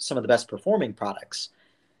oftentimes some of the best performing products.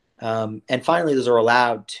 And finally, those are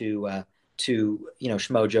allowed to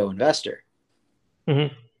Schmo Joe investor. Hmm.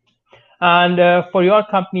 And for your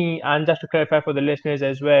company, and just to clarify for the listeners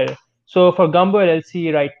as well, so for Gumbo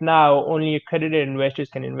LLC right now, only accredited investors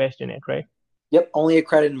can invest in it, right? Yep, only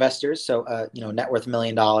accredited investors. So net worth $1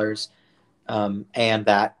 million, and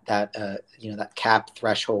that cap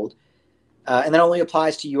threshold, and that only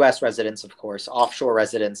applies to U.S. residents, of course. Offshore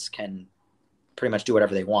residents can pretty much do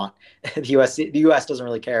whatever they want. The U.S. doesn't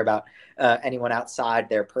really care about anyone outside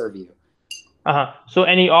their purview. Uh-huh. So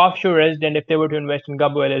any offshore resident, if they were to invest in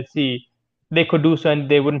Gumbo LLC, they could do so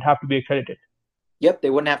and they wouldn't have to be accredited. Yep,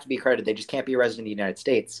 they wouldn't have to be accredited. They just can't be a resident of the United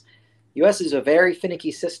States. U.S. is a very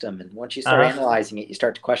finicky system, and once you start Uh-huh. analyzing it, you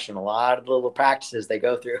start to question a lot of the little practices they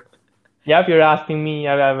go through. Yeah, if you're asking me,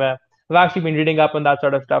 I've actually been reading up on that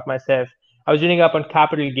sort of stuff myself. I was reading up on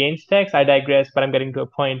capital gains tax. I digress, but I'm getting to a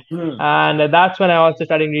point. Hmm. And that's when I also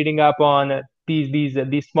started reading up on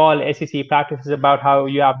these small SEC practices about how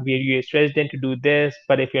you have to be a US resident to do this,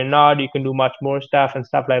 but if you're not, you can do much more stuff and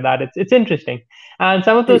stuff like that. It's interesting, and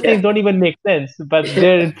some of those things Yeah. don't even make sense, but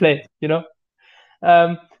they're in place, you know.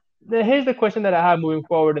 Um, Here's the question that I have moving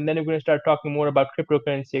forward, and then we're going to start talking more about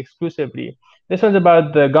cryptocurrency exclusively. This one's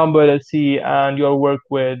about the Gumbo LLC and your work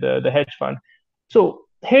with the hedge fund. So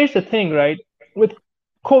here's the thing, right? With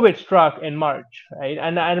COVID struck in March, right?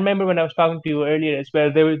 And I remember when I was talking to you earlier as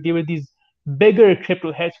well, there were these bigger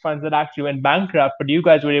crypto hedge funds that actually went bankrupt, but you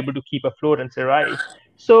guys were able to keep afloat and survive.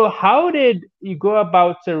 So how did you go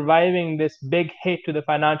about surviving this big hit to the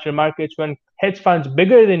financial markets when hedge funds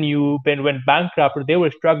bigger than you went bankrupt or they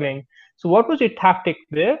were struggling? So what was your tactic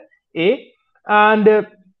there? A, and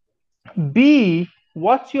B,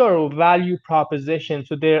 what's your value proposition?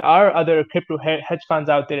 So there are other crypto hedge funds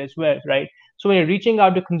out there as well, right? So when you're reaching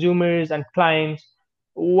out to consumers and clients,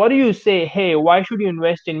 what do you say? Hey, why should you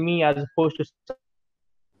invest in me as opposed to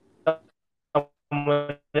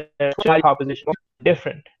someone else? Value proposition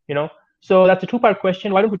different, you know? So that's a two-part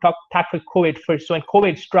question. Why don't we tackle COVID first? So when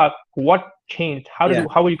COVID struck, what changed? Yeah.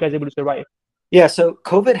 How were you guys able to survive? Yeah. So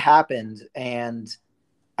COVID happened, and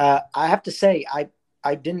I have to say,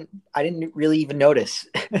 I didn't really even notice.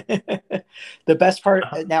 The best part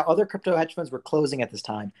Uh-huh. now, other crypto hedge funds were closing at this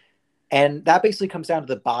time, and that basically comes down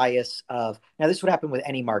to the bias of, now this would happen with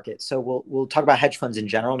any market. So we'll talk about hedge funds in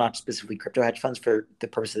general, not specifically crypto hedge funds for the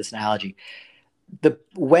purpose of this analogy. The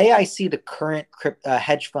way I see the current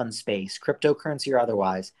hedge fund space, cryptocurrency or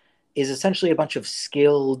otherwise, is essentially a bunch of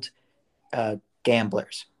skilled uh,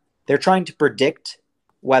 gamblers. They're trying to predict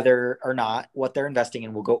whether or not what they're investing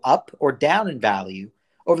in will go up or down in value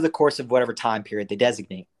over the course of whatever time period they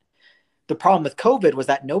designate. The problem with COVID was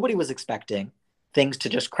that nobody was expecting things to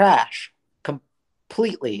just crash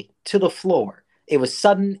completely to the floor. It was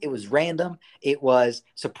sudden, it was random, it was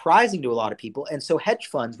surprising to a lot of people. And so hedge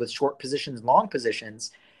funds with short positions, long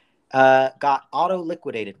positions, got auto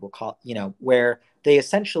liquidated, we'll call, where they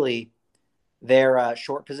essentially, their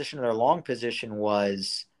short position or their long position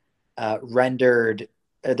was rendered,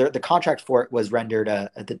 the contract for it was rendered,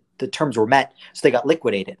 the terms were met, so they got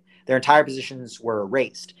liquidated. Their entire positions were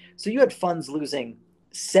erased. So you had funds losing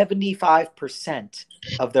 75%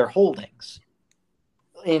 of their holdings.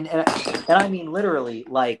 And I mean literally,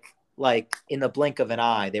 like in the blink of an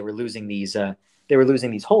eye, they were losing these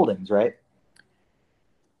holdings, right?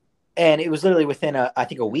 And it was literally within I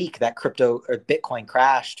think a week that crypto or Bitcoin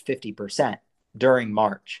crashed 50% during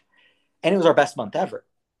March. And it was our best month ever.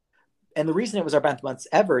 And the reason it was our best month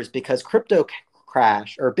ever is because crypto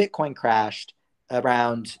crashed, or Bitcoin crashed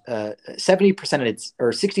around 70% of its,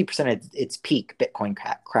 or 60% of its peak. Bitcoin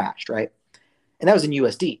crashed, right? And that was in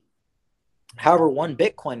USD. However, one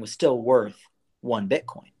Bitcoin was still worth one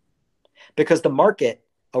Bitcoin because the market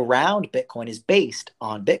around Bitcoin is based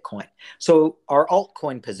on Bitcoin. So our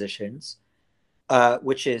altcoin positions,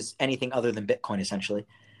 which is anything other than Bitcoin essentially,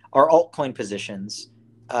 our altcoin positions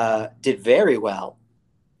did very well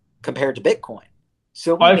compared to Bitcoin.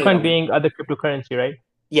 So we made Altcoin a, being other cryptocurrency, right?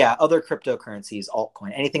 yeah, other cryptocurrencies,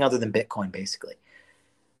 altcoin, anything other than Bitcoin, basically.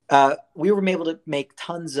 We were able to make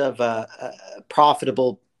tons of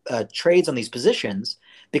profitable trades on these positions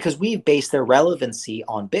because we've based their relevancy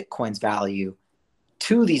on Bitcoin's value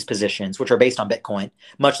to these positions, which are based on Bitcoin,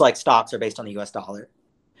 much like stocks are based on the US dollar.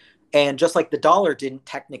 And just like the dollar didn't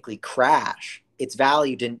technically crash, its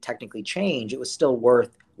value didn't technically change, it was still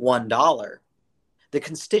worth $1. The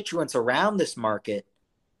constituents around this market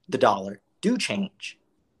the dollar do change.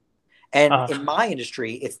 And Uh-huh. in my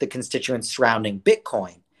industry, it's the constituents surrounding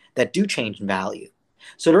Bitcoin that do change in value.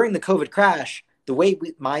 So during the COVID crash, the way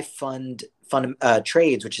my fund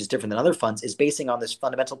trades, which is different than other funds, is basing on this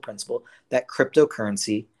fundamental principle that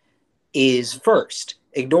cryptocurrency is first,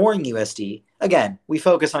 ignoring USD. Again, we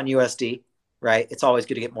focus on USD, right? It's always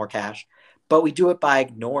good to get more cash, but we do it by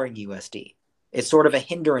ignoring USD. It's sort of a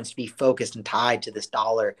hindrance to be focused and tied to this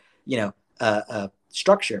dollar,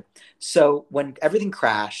 structure. So when everything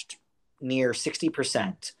crashed near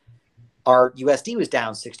 60%, our USD was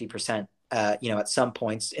down 60%, at some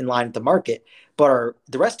points in line with the market, but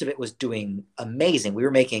the rest of it was doing amazing. We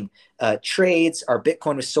were making trades, our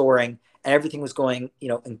Bitcoin was soaring, and everything was going,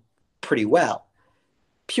 pretty well,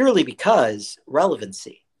 purely because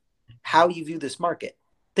relevancy, how you view this market.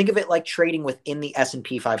 Think of it like trading within the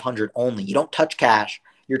S&P 500 only. You don't touch cash.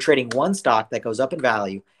 You're trading one stock that goes up in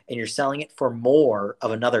value, and you're selling it for more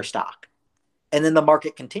of another stock. And then the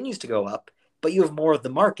market continues to go up, but you have more of the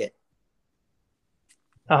market.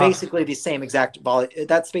 Basically the same exact volume.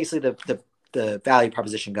 That's basically the value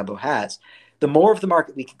proposition Gumbo has. The more of the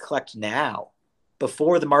market we can collect now,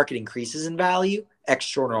 before the market increases in value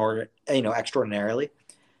extraordinarily,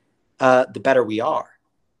 the better we are.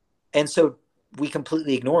 And so we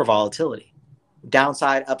completely ignore volatility.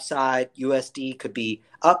 Downside, upside, USD could be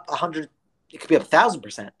up 100, it could be up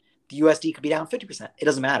 1,000%. The USD could be down 50%. It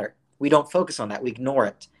doesn't matter. We don't focus on that. We ignore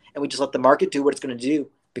it. And we just let the market do what it's going to do,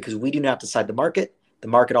 because we do not decide the market. The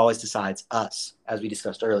market always decides us, as we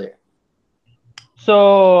discussed earlier.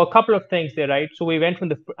 So a couple of things there, right? So we went from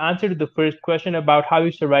the answer to the first question about how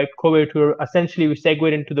you survived COVID to essentially we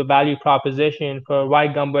segued into the value proposition for why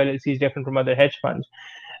Gumbo LLC is different from other hedge funds.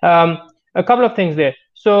 A couple of things there.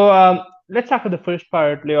 So let's start with the first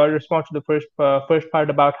part, or respond to the first part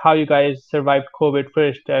about how you guys survived COVID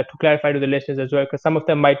first, to clarify to the listeners as well, because some of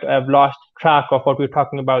them might have lost track of what we're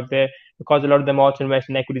talking about there, because a lot of them also invest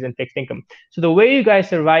in equities and fixed income. So the way you guys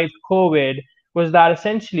survived COVID was that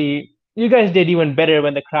essentially you guys did even better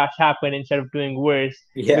when the crash happened instead of doing worse,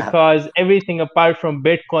 because everything apart from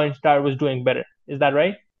Bitcoin was doing better. Is that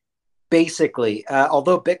right? Basically,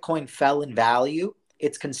 although Bitcoin fell in value,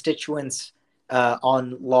 its constituents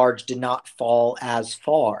on large did not fall as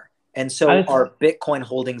far. And so our Bitcoin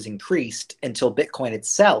holdings increased until Bitcoin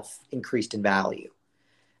itself increased in value.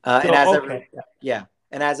 And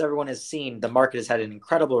as everyone has seen, the market has had an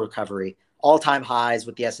incredible recovery, all-time highs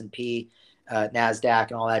with the S&P, NASDAQ,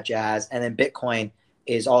 and all that jazz. And then Bitcoin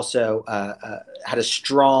is also had a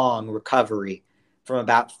strong recovery from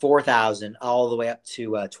about 4,000 all the way up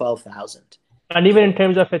to 12,000. And even in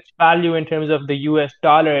terms of its value, in terms of the US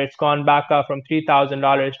dollar, it's gone back up from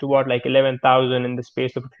 $3,000 to what, like 11,000 in the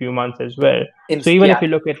space of a few months as well. So even if you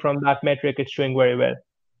look at it from that metric, it's doing very well.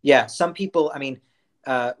 Yeah, some people,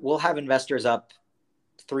 we'll have investors up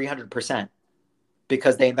 300%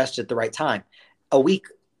 because they invested at the right time. A week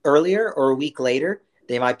earlier or a week later,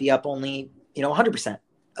 they might be up only 100%.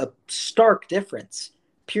 A stark difference,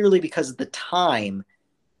 purely because of the time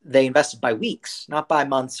they invested, by weeks, not by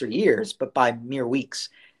months or years, but by mere weeks.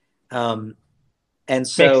 And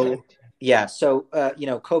so,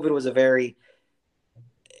 COVID was a very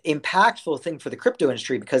impactful thing for the crypto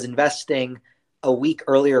industry, because investing a week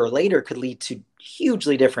earlier or later could lead to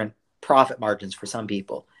hugely different profit margins for some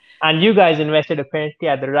people. And you guys invested apparently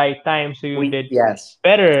at the right time, so you did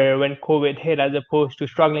better when COVID hit, as opposed to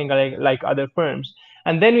struggling like other firms.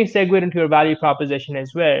 And then we segued into your value proposition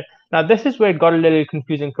as well. Now, this is where it got a little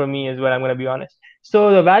confusing for me as well, I'm going to be honest. So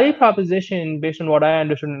the value proposition, based on what I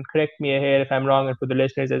understood, and correct me here if I'm wrong, and for the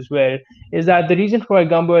listeners as well, is that the reason for why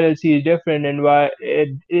Gumbo LLC is different, and why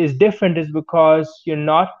it is different, is because you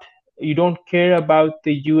don't care about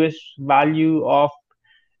the US value of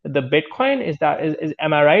the Bitcoin.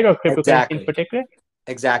 Am I right? Or cryptocurrency in particular?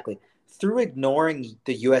 Exactly. Through ignoring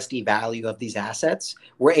the USD value of these assets,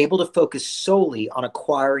 we're able to focus solely on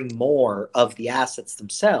acquiring more of the assets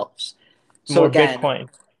themselves. So again,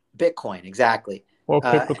 Bitcoin, exactly. Or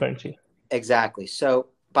cryptocurrency. Exactly. So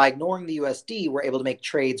by ignoring the USD, we're able to make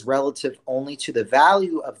trades relative only to the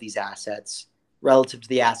value of these assets, relative to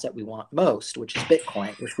the asset we want most, which is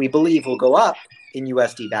Bitcoin, which we believe will go up in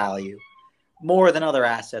USD value more than other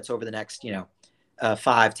assets over the next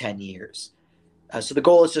 5-10 years. So the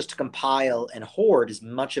goal is just to compile and hoard as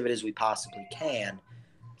much of it as we possibly can,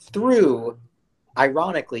 through,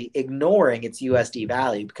 ironically, ignoring its USD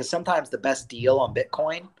value, because sometimes the best deal on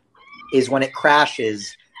Bitcoin is when it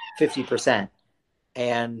crashes 50%,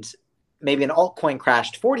 and maybe an altcoin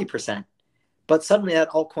crashed 40%, but suddenly that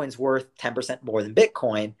altcoin's worth 10% more than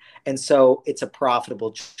Bitcoin, and so it's a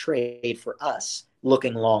profitable trade for us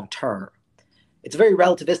looking long term. it's a very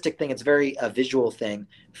relativistic thing. It's a very visual thing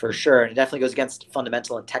for sure. And it definitely goes against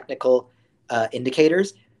fundamental and technical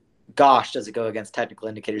indicators. Gosh, does it go against technical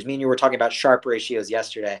indicators? Me and you were talking about Sharpe ratios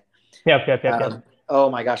yesterday. Yep. Oh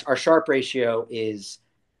my gosh, our Sharpe ratio is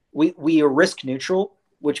we are risk neutral,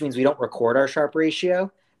 which means we don't record our Sharpe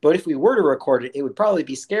ratio. But if we were to record it, it would probably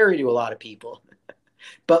be scary to a lot of people.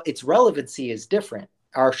 But its relevancy is different.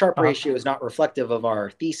 Our Sharpe Uh-huh. ratio is not reflective of our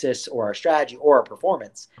thesis or our strategy or our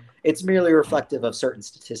performance. It's merely reflective of certain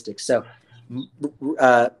statistics. So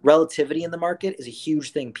relativity in the market is a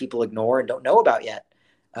huge thing people ignore and don't know about yet,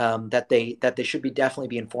 that they should be definitely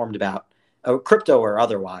be informed about, crypto or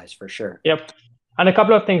otherwise, for sure. Yep. And a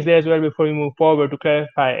couple of things there as well before we move forward to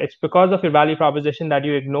clarify. It's because of your value proposition that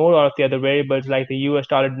you ignore all of the other variables like the US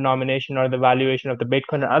dollar denomination or the valuation of the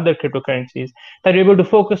Bitcoin and other cryptocurrencies, that you're able to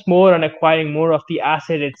focus more on acquiring more of the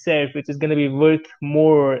asset itself, which is going to be worth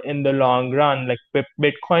more in the long run, like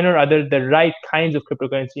Bitcoin or other the right kinds of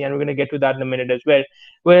cryptocurrency. And we're going to get to that in a minute as well.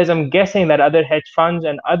 Whereas I'm guessing that other hedge funds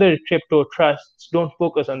and other crypto trusts don't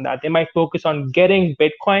focus on that. They might focus on getting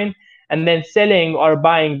Bitcoin and then selling or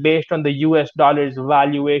buying based on the US dollar's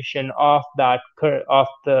valuation of the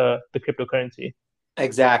cryptocurrency.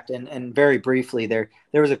 Exact. And very briefly, there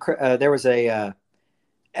was a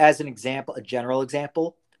as an example, a general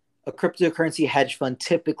example, a cryptocurrency hedge fund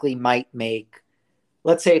typically might make,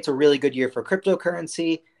 let's say it's a really good year for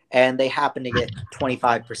cryptocurrency and they happen to get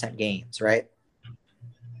 25% gains, right?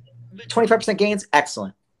 25% gains,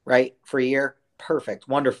 excellent, right? For a year, perfect,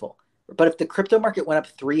 wonderful. But if the crypto market went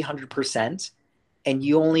up 300% and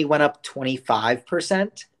you only went up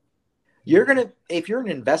 25%, if you're an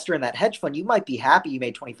investor in that hedge fund, you might be happy you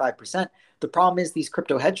made 25%. The problem is these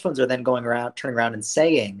crypto hedge funds are then turning around and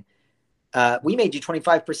saying, we made you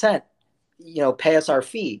 25%, pay us our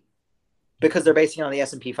fee, because they're basing it on the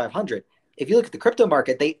S&P 500. If you look at the crypto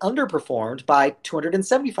market, they underperformed by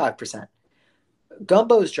 275%.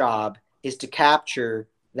 Gumbo's job is to capture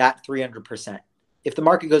that 300%. If the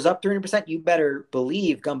market goes up 300%, you better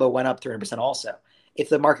believe Gumbo went up 300% also. If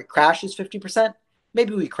the market crashes 50%,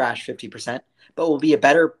 maybe we crash 50%, but we'll be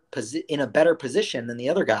in a better position than the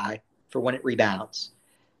other guy for when it rebounds.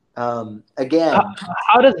 Again,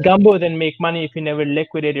 how does Gumbo then make money if you never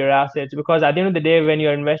liquidate your assets? Because at the end of the day, when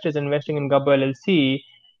your investors investing in Gumbo LLC,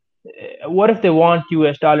 what if they want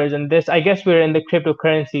US dollars? And this, I guess we're in the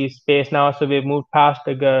cryptocurrency space now, so we've moved past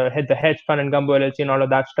the hedge fund and Gumbo LLC and all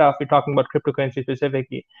of that stuff. We're talking about cryptocurrency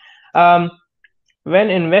specifically. Um,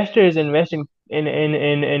 when investors invest in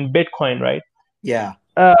Bitcoin, right? yeah.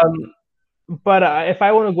 Um, but if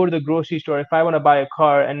I want to go to the grocery store, if I want to buy a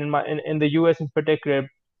car, and in the US in particular,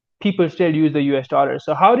 people still use the US dollar.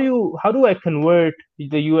 So how do I convert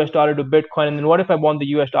the US dollar to Bitcoin? And then what if I want the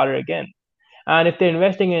US dollar again? And if they're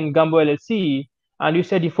investing in Gumbo LLC, and you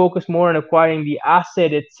said you focus more on acquiring the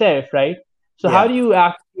asset itself, right? So how Yeah. do you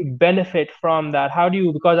actually benefit from that? How do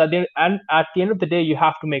you, because at the end of the day, you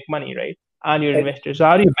have to make money, right? And you're investors. So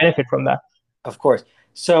how do you benefit from that? Of course.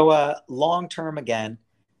 So long term, again,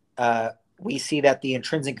 we see that the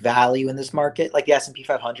intrinsic value in this market, like the S&P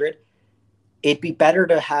 500, it'd be better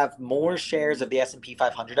to have more shares of the S&P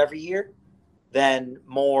 500 every year than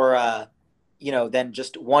than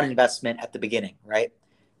just one investment at the beginning, right?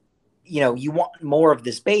 You want more of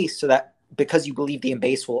this base so that because you believe the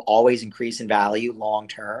base will always increase in value long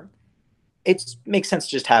term, it makes sense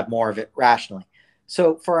to just have more of it rationally.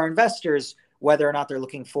 So for our investors, whether or not they're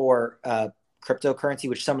looking for cryptocurrency,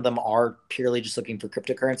 which some of them are purely just looking for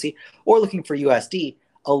cryptocurrency, or looking for USD,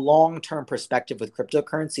 a long-term perspective with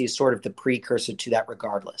cryptocurrency is sort of the precursor to that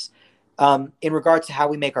regardless. In regards to how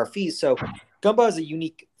we make our fees, so Gumbo has a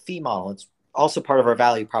unique fee model. It's also part of our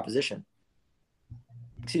value proposition.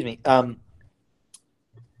 Excuse me.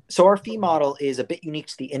 So our fee model is a bit unique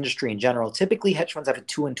to the industry in general. Typically, hedge funds have a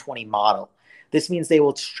 2 and 20 model. This means they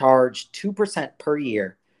will charge 2% per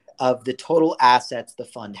year of the total assets the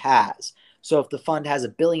fund has. So if the fund has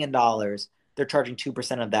 $1 billion, they're charging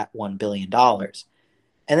 2% of that $1 billion.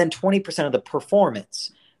 And then 20% of the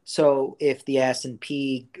performance. So if the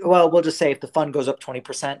S&P, well, we'll just say if the fund goes up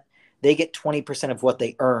 20%, they get 20% of what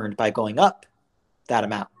they earned by going up that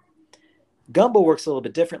amount. Gumbo works a little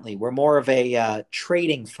bit differently. We're more of a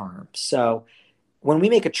trading firm. So when we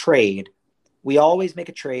make a trade, we always make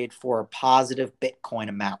a trade for a positive Bitcoin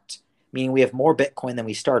amount, meaning we have more Bitcoin than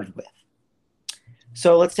we started with.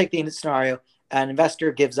 So let's take the scenario. An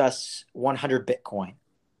investor gives us 100 Bitcoin.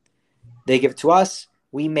 They give it to us.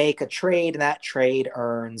 We make a trade, and that trade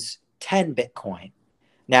earns 10 Bitcoin.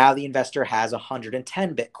 Now the investor has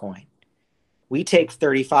 110 Bitcoin. We take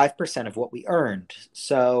 35% of what we earned.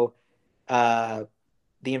 So the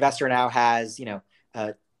investor now has,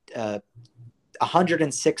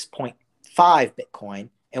 106.5 Bitcoin,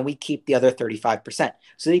 and we keep the other 35%.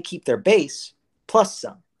 So they keep their base plus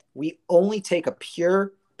some. We only take a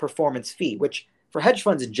pure performance fee, which for hedge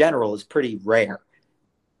funds in general is pretty rare.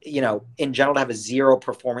 In general, to have a zero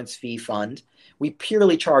performance fee fund, we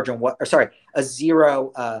purely charge on a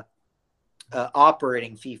zero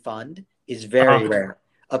operating fee fund is very rare.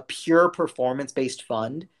 A pure performance-based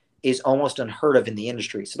fund is almost unheard of in the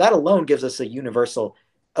industry. So that alone gives us a universal,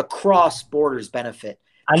 across borders benefit.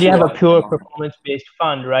 And you have a pure performance-based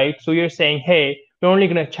fund, right? So you're saying, hey, we're only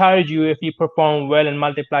going to charge you if you perform well and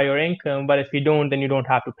multiply your income, but if you don't, then you don't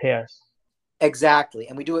have to pay us. Exactly.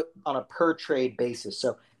 And we do it on a per trade basis.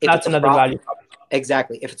 So if that's another value proposition.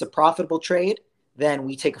 Exactly. If it's a profitable trade, then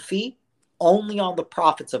we take a fee only on the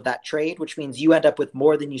profits of that trade, which means you end up with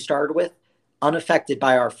more than you started with, unaffected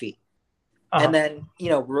by our fee. And then,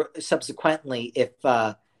 subsequently, if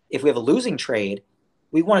we have a losing trade,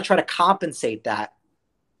 we want to try to compensate that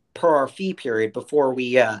per our fee period before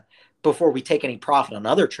we take any profit on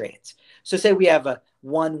other trades. So say we have a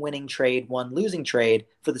one winning trade, one losing trade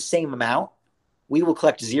for the same amount, we will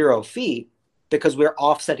collect zero fee because we're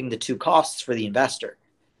offsetting the two costs for the investor.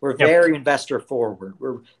 We're very investor forward.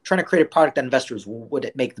 We're trying to create a product that investors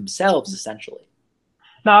would make themselves, essentially.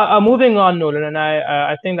 Now, moving on, Nolan, and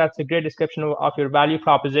I think that's a great description of your value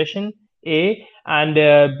proposition, A. And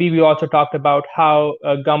B, we also talked about how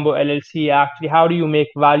Gumbo LLC actually, how do you make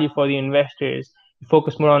value for the investors? You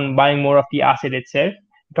focus more on buying more of the asset itself.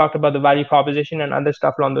 We talked about the value proposition and other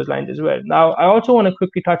stuff along those lines as well. Now, I also want to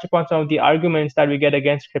quickly touch upon some of the arguments that we get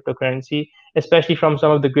against cryptocurrency, especially from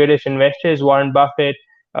some of the greatest investors, Warren Buffett,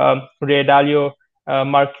 Ray Dalio,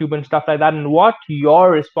 Mark Cuban, stuff like that, and what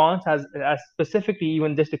your response as specifically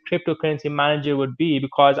even just a cryptocurrency manager would be,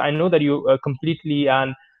 because I know that you completely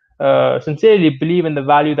and sincerely believe in the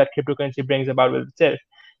value that cryptocurrency brings about with itself.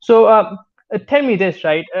 So tell me this,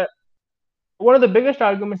 right? One of the biggest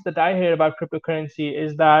arguments that I hear about cryptocurrency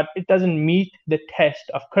is that it doesn't meet the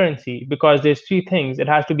test of currency because there's three things. It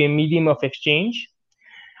has to be a medium of exchange,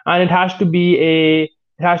 and it has to be a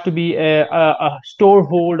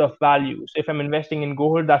storehold of value. So if I'm investing in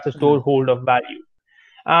gold, that's a storehold of value.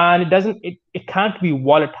 And it can't be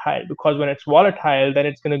volatile, because when it's volatile, then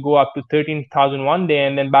it's going to go up to 13,000 one day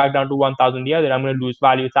and then back down to 1,000 the other. I'm going to lose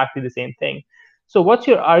value. It's actually the same thing. So what's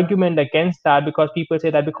your argument against that? Because people say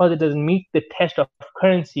that because it doesn't meet the test of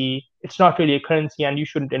currency, it's not really a currency and you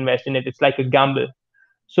shouldn't invest in it. It's like a gamble.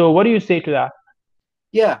 So what do you say to that?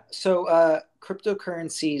 Yeah. So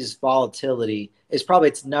cryptocurrency's volatility is probably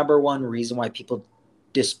its number one reason why people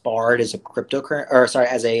disbar it as a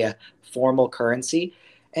as a formal currency.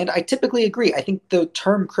 And I typically agree. I think the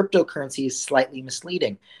term cryptocurrency is slightly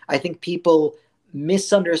misleading. I think people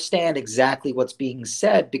misunderstand exactly what's being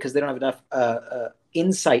said because they don't have enough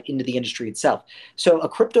insight into the industry itself. So a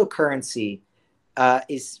cryptocurrency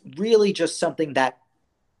is really just something that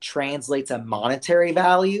translates a monetary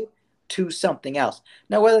value to something else.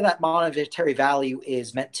 Now, whether that monetary value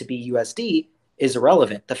is meant to be USD is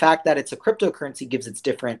irrelevant. The fact that it's a cryptocurrency gives it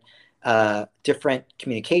different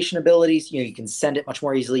communication abilities. You can send it much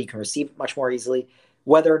more easily. You can receive it much more easily.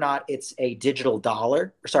 Whether or not it's a digital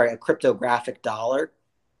dollar, a cryptographic dollar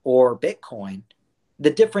or Bitcoin, the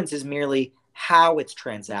difference is merely how it's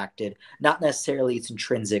transacted, not necessarily its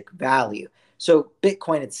intrinsic value. So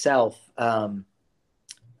Bitcoin itself,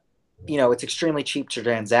 it's extremely cheap to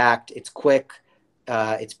transact. It's quick.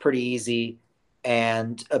 It's pretty easy.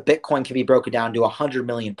 And a Bitcoin can be broken down to 100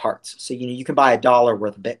 million parts. So, you can buy $1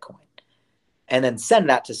 worth of Bitcoin and then send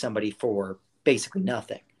that to somebody for basically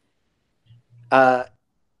nothing.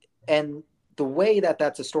 And the way that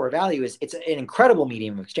that's a store of value is it's an incredible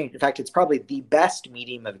medium of exchange. In fact, it's probably the best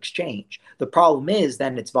medium of exchange. The problem is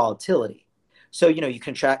then its volatility. So, you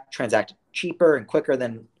can transact cheaper and quicker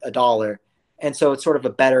than $1. And so it's sort of a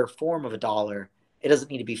better form of $1. It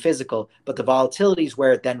doesn't need to be physical, but the volatility is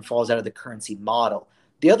where it then falls out of the currency model.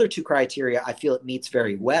 The other two criteria, I feel it meets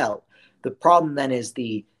very well. The problem then is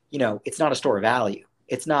it's not a store of value.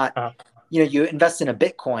 It's not, you invest in a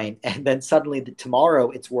Bitcoin and then suddenly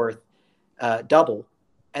tomorrow it's worth double.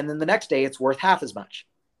 And then the next day it's worth half as much.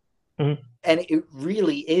 Mm-hmm. And it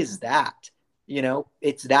really is that,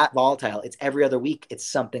 it's that volatile. It's every other week. It's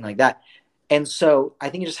something like that. And so I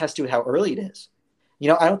think it just has to do with how early it is.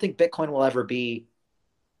 I don't think Bitcoin will ever be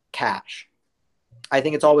cash. I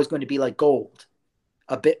think it's always going to be like gold,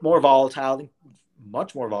 a bit more volatile,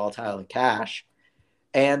 much more volatile than cash,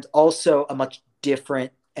 and also a much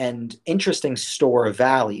different and interesting store of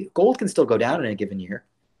value. Gold can still go down in a given year.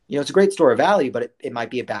 It's a great store of value, but it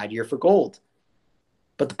might be a bad year for gold.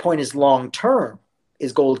 But the point is, long term,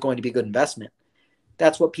 is gold going to be a good investment?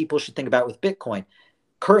 That's what people should think about with Bitcoin.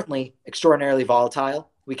 Currently, extraordinarily volatile.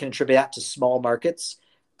 We can attribute that to small markets,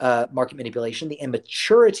 market manipulation, the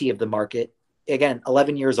immaturity of the market. Again,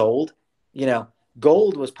 11 years old.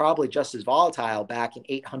 Gold was probably just as volatile back in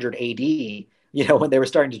 800 AD, when they were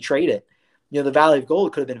starting to trade it. The value of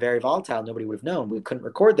gold could have been very volatile. Nobody would have known. We couldn't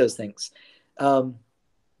record those things. But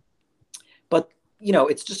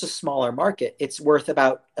it's just a smaller market. It's worth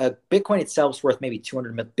about Bitcoin itself is worth maybe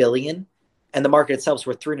 200 billion, and the market itself is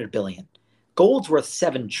worth 300 billion. Gold's worth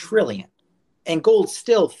 7 trillion, and gold's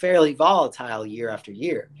still fairly volatile year after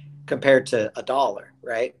year compared to a dollar,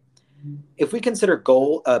 right? If we consider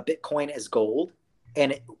Bitcoin as gold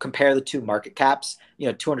and compare the two market caps,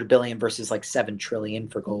 200 billion versus like 7 trillion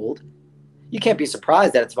for gold, you can't be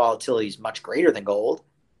surprised that its volatility is much greater than gold.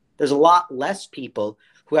 There's a lot less people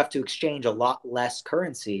who have to exchange a lot less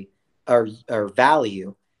currency or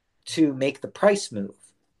value to make the price move.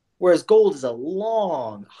 Whereas gold is a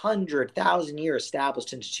long 100,000-year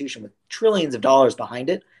established institution with trillions of dollars behind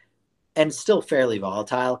it and still fairly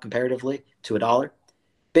volatile comparatively to a dollar.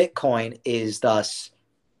 Bitcoin is thus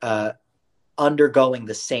undergoing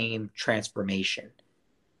the same transformation.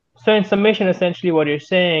 So in summation, essentially what you're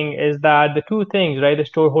saying is that the two things, right, the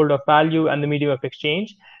storehold of value and the medium of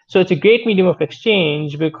exchange. So it's a great medium of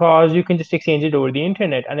exchange because you can just exchange it over the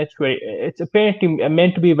internet, and it's apparently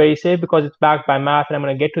meant to be very safe because it's backed by math, and I'm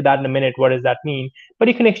going to get to that in a minute. What does that mean? But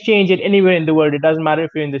you can exchange it anywhere in the world. It doesn't matter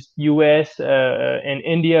if you're in the US, in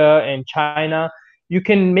India, in China. You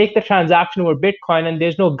can make the transaction over Bitcoin, and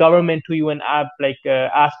there's no government to you and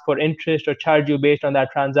ask for interest or charge you based on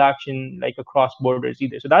that transaction, like across borders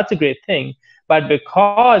either. So that's a great thing. But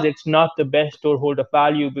because it's not the best storehold of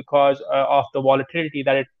value because of the volatility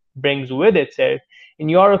that it brings with itself, in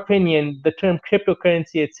your opinion, the term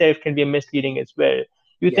cryptocurrency itself can be misleading as well.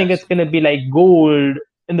 You think it's going to be like gold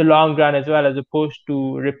in the long run as well, as opposed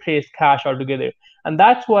to replace cash altogether. And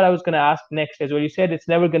that's what I was going to ask next as well. You said it's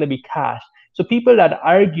never going to be cash. So people that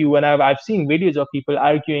argue, and I've seen videos of people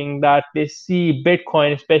arguing that they see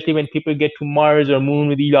Bitcoin, especially when people get to Mars or Moon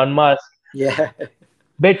with Elon Musk,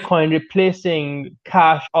 Bitcoin replacing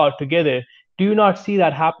cash altogether. Do you not see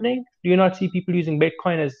that happening? Do you not see people using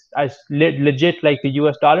Bitcoin as legit like the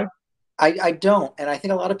US dollar? I don't. And I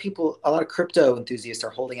think a lot of crypto enthusiasts are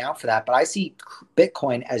holding out for that. But I see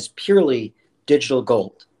Bitcoin as purely digital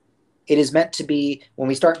gold. It is meant to be when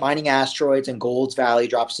we start mining asteroids and gold's value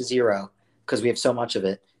drops to zero, because we have so much of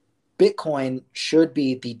it, Bitcoin should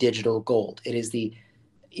be the digital gold. It is the,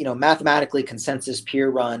 mathematically consensus peer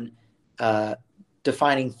run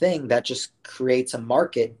defining thing that just creates a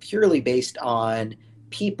market purely based on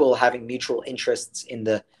people having mutual interests in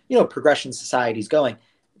the, progression society's going.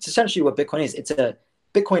 It's essentially what Bitcoin is.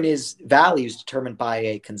 Bitcoin is values determined by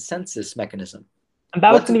a consensus mechanism. And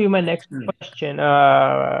that was going to be my next question.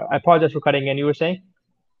 I apologize for cutting in. You were saying?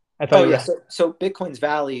 So Bitcoin's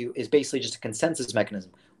value is basically just a consensus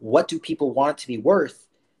mechanism. What do people want it to be worth?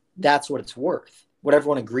 That's what it's worth. What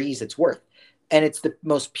everyone agrees it's worth. And it's the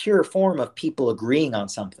most pure form of people agreeing on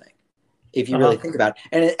something, if you really think about it.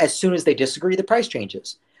 And as soon as they disagree, the price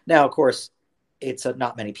changes. Now, of course, it's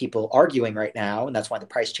not many people arguing right now, and that's why the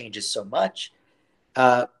price changes so much.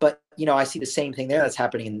 But, I see the same thing there that's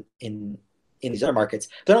happening in these other markets.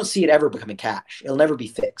 But I don't see it ever becoming cash. It'll never be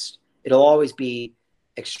fixed. It'll always be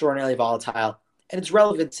extraordinarily volatile, and its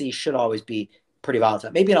relevancy should always be pretty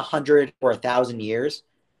volatile. Maybe in 100 or 1,000 years,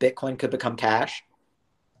 Bitcoin could become cash,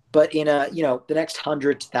 but in the next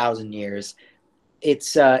 100 to 1,000 years,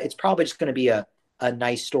 it's probably just going to be a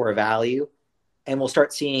nice store of value, and we'll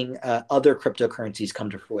start seeing other cryptocurrencies come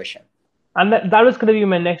to fruition. And that was going to be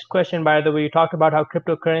my next question, by the way. You talked about how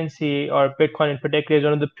cryptocurrency, or Bitcoin in particular, is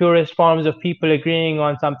one of the purest forms of people agreeing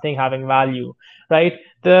on something having value, right?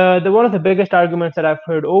 The one of the biggest arguments that I've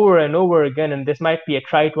heard over and over again, and this might be a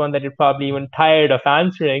trite one that you're probably even tired of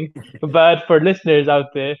answering, but for listeners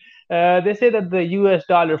out there, they say that the US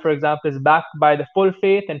dollar, for example, is backed by the full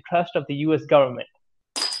faith and trust of the US government.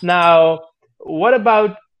 Now, what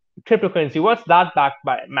about cryptocurrency? What's that backed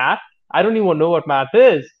by? Math? I don't even know what math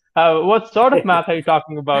is. What sort of math are you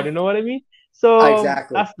talking about? You know what I mean? So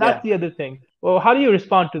exactly. That's the other thing. Well, how do you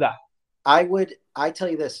respond to that? I tell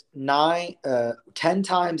you this, 10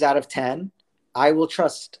 times out of 10, I will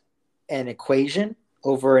trust an equation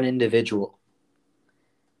over an individual.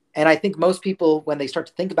 And I think most people, when they start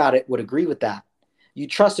to think about it, would agree with that. You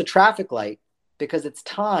trust a traffic light because it's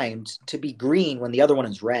timed to be green when the other one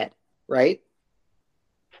is red, right?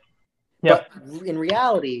 Yeah. But in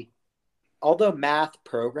reality, although math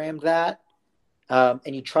programmed that, and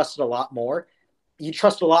you trust it a lot more, you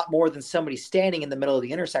trust a lot more than somebody standing in the middle of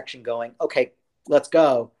the intersection going, okay, let's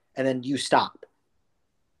go, and then you stop.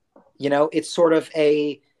 It's sort of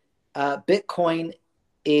Bitcoin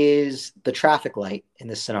is the traffic light in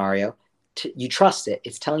this scenario. You trust it.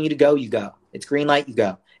 It's telling you to go, you go. It's green light, you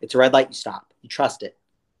go. It's a red light, you stop. You trust it,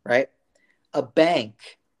 right? A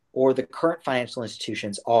bank or the current financial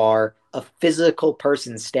institutions are a physical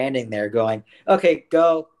person standing there going, okay,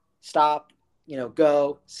 go, stop,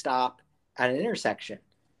 go, stop at an intersection.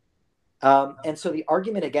 And so the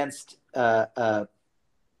argument against, Bitcoin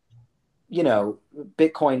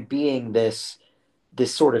being this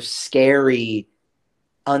sort of scary,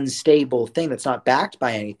 unstable thing that's not backed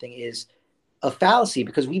by anything is a fallacy,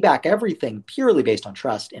 because we back everything purely based on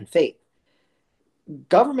trust and faith.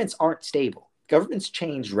 Governments aren't stable. Governments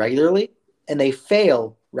change regularly and they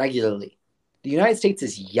fail regularly. The United States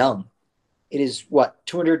is young. It is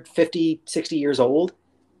 250, 60 years old.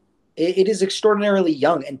 It is extraordinarily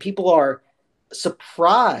young, and people are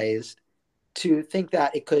surprised to think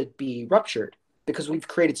that it could be ruptured because we've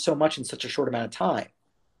created so much in such a short amount of time.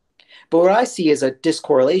 But what I see is a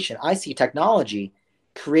discorrelation. I see technology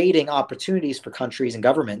creating opportunities for countries and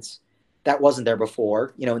governments that wasn't there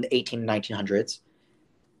before, in the 18 and 1900s.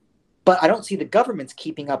 But I don't see the governments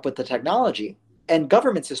keeping up with the technology. And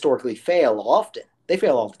governments historically fail often. They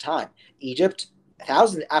fail all the time. Egypt,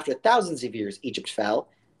 after thousands of years, Egypt fell.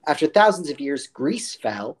 After thousands of years, Greece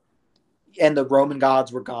fell. And the Roman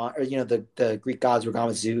gods were gone, or, the Greek gods were gone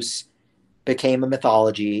with Zeus, became a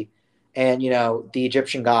mythology. And, the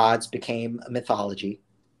Egyptian gods became a mythology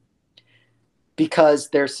because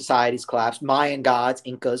their societies collapsed. Mayan gods,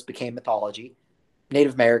 Incas became mythology.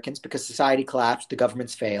 Native Americans, because society collapsed, the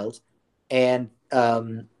governments failed, and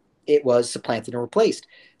it was supplanted and replaced.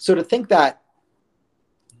 So to think that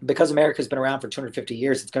because America's been around for 250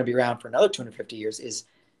 years, it's going to be around for another 250 years is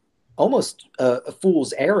almost a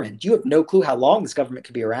fool's errand. You have no clue how long this government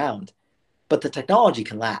could be around, but the technology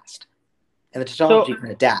can last, and the technology can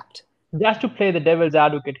adapt. Just to play the devil's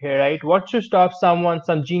advocate here, right? What should stop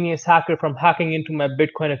some genius hacker from hacking into my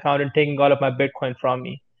Bitcoin account and taking all of my Bitcoin from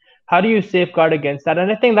me? How do you safeguard against that?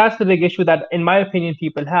 And I think that's the big issue that, in my opinion,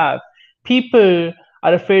 people have. People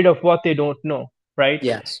are afraid of what they don't know, right?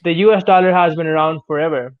 Yes. The US dollar has been around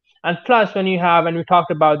forever. And plus, when you have, and we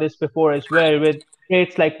talked about this before as well, with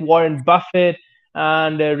greats like Warren Buffett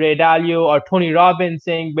and Ray Dalio or Tony Robbins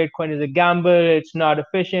saying Bitcoin is a gamble, it's not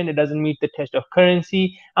efficient, it doesn't meet the test of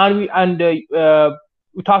currency. And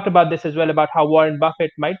we talked about this as well, about how Warren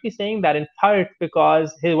Buffett might be saying that in part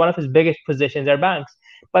because one of his biggest positions are banks.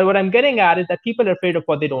 But what I'm getting at is that people are afraid of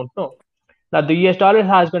what they don't know. Now, the US dollar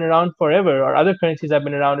has been around forever, or other currencies have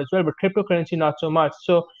been around as well, but cryptocurrency not so much.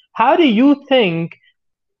 So how would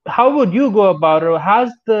you go about it, or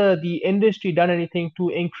has the industry done anything to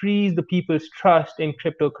increase the people's trust in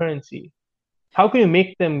cryptocurrency? How can you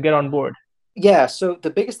make them get on board? Yeah, so the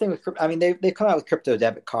biggest thing with crypto, I mean, they've come out with crypto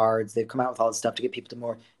debit cards. They've come out with all this stuff to get people to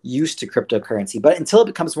more used to cryptocurrency. But until it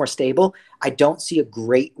becomes more stable, I don't see a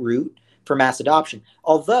great route for mass adoption.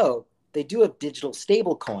 Although they do have digital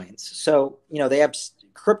stable coins. So, they have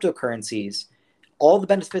cryptocurrencies, all the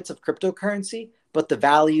benefits of cryptocurrency, but the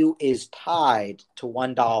value is tied to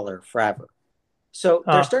 $1 forever. So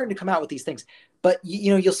they're starting to come out with these things. But,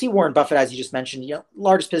 you'll see Warren Buffett, as you just mentioned,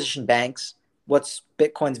 largest position banks. What's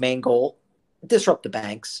Bitcoin's main goal? Disrupt the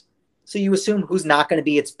banks. So you assume who's not going to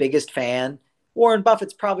be its biggest fan? Warren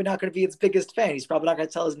Buffett's probably not going to be its biggest fan. He's probably not going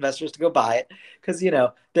to tell his investors to go buy it because,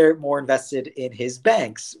 they're more invested in his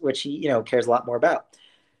banks, which he, cares a lot more about.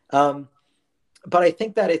 But I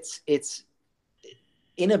think that it's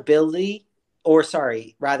inability, or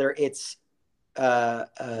sorry, rather it's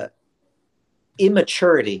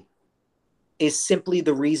immaturity is simply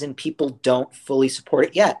the reason people don't fully support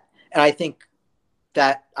it yet. And I think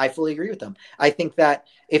that I fully agree with them. I think that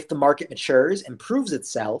if the market matures and proves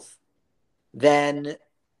itself, then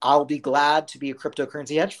I'll be glad to be a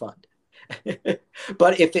cryptocurrency hedge fund.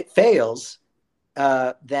 But if it fails,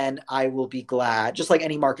 then I will be glad, just like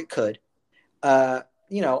any market could,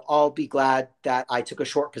 I'll be glad that I took a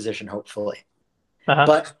short position, hopefully.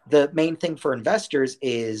 But the main thing for investors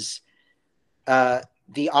is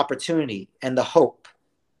the opportunity and the hope.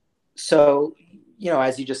 So,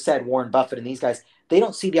 as you just said, Warren Buffett and these guys, they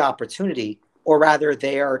don't see the opportunity, or rather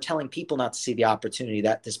they are telling people not to see the opportunity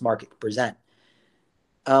that this market could present.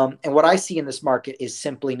 And what I see in this market is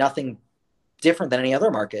simply nothing different than any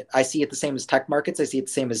other market. I see it the same as tech markets. I see it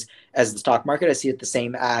the same as the stock market. I see it the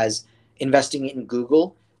same as investing in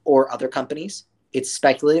Google or other companies. It's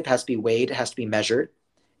speculative, it has to be weighed, it has to be measured,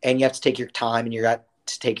 and you have to take your time and you got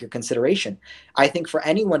to take your consideration. I think for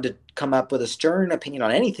anyone to come up with a stern opinion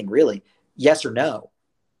on anything, really, yes or no,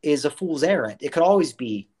 is a fool's errand. It could always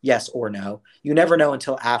be yes or no. You never know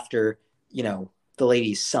until after, the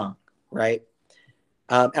lady's sung. right?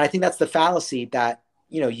 And I think that's the fallacy that,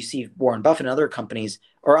 you see Warren Buffett and other companies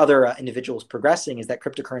or other individuals progressing, is that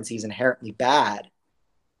cryptocurrency is inherently bad.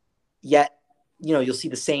 Yet, you'll see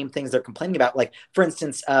the same things they're complaining about. Like, for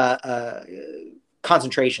instance,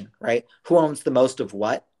 concentration, right? Who owns the most of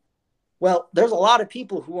what? Well, there's a lot of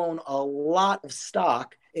people who own a lot of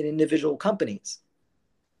stock in individual companies.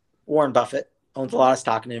 Warren Buffett owns a lot of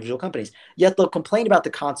stock in individual companies. Yet they'll complain about the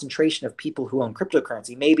concentration of people who own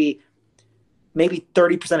cryptocurrency. Maybe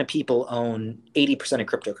 30% of people own 80% of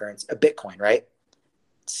cryptocurrency, a Bitcoin, right?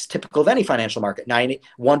 It's typical of any financial market.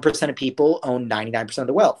 91% of people own 99% of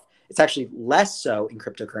the wealth. It's actually less so in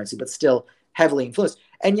cryptocurrency, but still heavily influenced.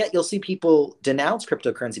 And yet you'll see people denounce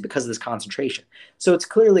cryptocurrency because of this concentration. So it's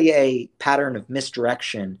clearly a pattern of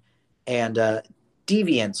misdirection and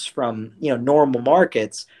deviance from normal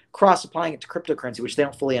markets, cross-applying it to cryptocurrency, which they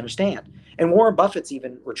don't fully understand. And Warren Buffett's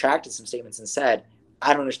even retracted some statements and said,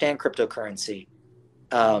 I don't understand cryptocurrency.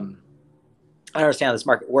 I don't understand how this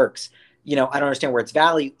market works. I don't understand where its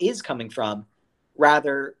value is coming from.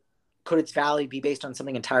 Rather, could its value be based on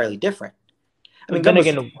something entirely different? I mean, then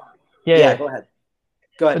again, yeah, go ahead.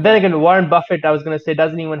 But then again, Warren Buffett, I was going to say,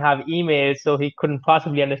 doesn't even have emails, so he couldn't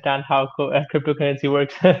possibly understand how cryptocurrency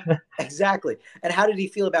works. Exactly. And how did he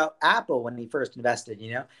feel about Apple when he first invested?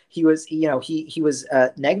 He was, he was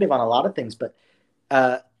negative on a lot of things, but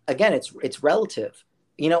again, it's relative.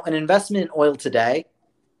 An investment in oil today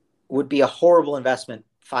would be a horrible investment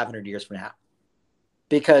 500 years from now,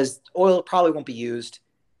 because oil probably won't be used.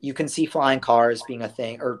 You can see flying cars being a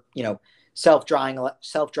thing, or self-driving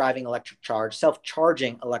self-charging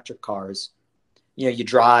electric cars. You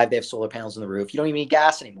drive, they have solar panels on the roof. You don't even need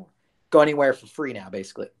gas anymore. Go anywhere for free now,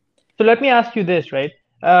 basically. So let me ask you this, right?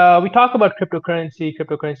 We talk about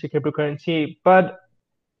cryptocurrency, but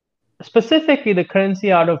specifically the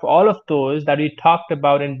currency out of all of those that we talked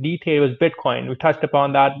about in detail was Bitcoin. We touched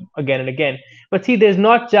upon that again and again. But see, there's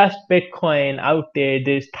not just Bitcoin out there.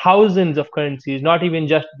 There's thousands of currencies, not even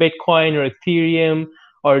just Bitcoin or Ethereum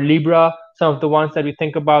or Libra, some of the ones that we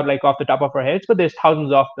think about like off the top of our heads, but there's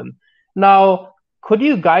thousands of them. Now, could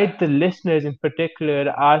you guide the listeners in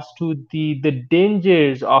particular as to the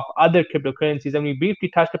dangers of other cryptocurrencies? And we briefly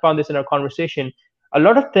touched upon this in our conversation. A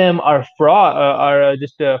lot of them are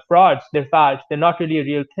just frauds. They're fads. They're not really a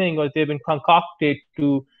real thing, or they've been concocted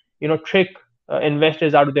to trick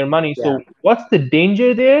investors out of their money. Yeah. So what's the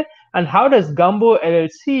danger there, and how does Gumbo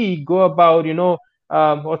LLC go about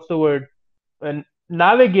what's the word,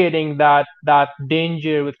 navigating that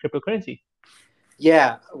danger with cryptocurrency?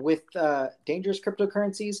 Yeah, with dangerous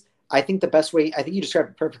cryptocurrencies, I think the best way, I think you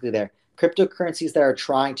described it perfectly there. Cryptocurrencies that are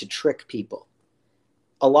trying to trick people.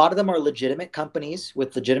 A lot of them are legitimate companies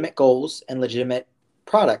with legitimate goals and legitimate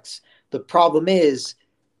products. The problem is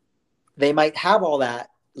they might have all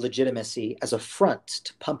that legitimacy as a front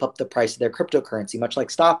to pump up the price of their cryptocurrency, much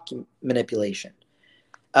like stock manipulation.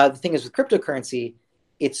 The thing is with cryptocurrency,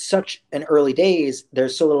 it's such an early days,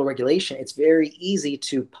 there's so little regulation, it's very easy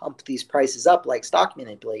to pump these prices up like stock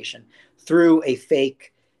manipulation through a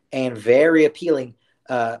fake and very appealing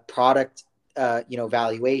product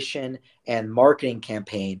valuation and marketing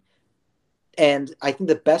campaign. And I think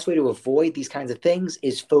the best way to avoid these kinds of things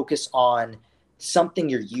is focus on something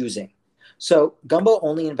you're using. So Gumbo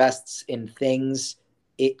only invests in things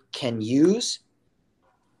it can use,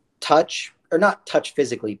 touch, or not touch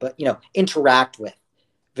physically, but interact with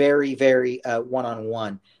very, very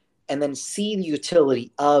one-on-one, and then see the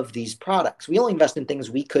utility of these products. We only invest in things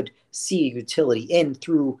we could see utility in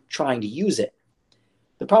through trying to use it.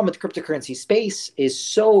 The problem with the cryptocurrency space is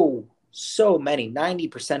so many,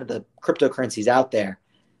 90% of the cryptocurrencies out there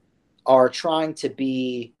are trying to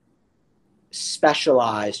be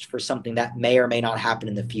specialized for something that may or may not happen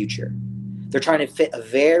in the future. They're trying to fit a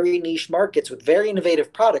very niche markets with very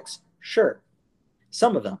innovative products. Sure.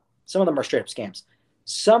 Some of them are straight up scams.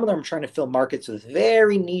 Some of them are trying to fill markets with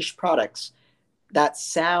very niche products that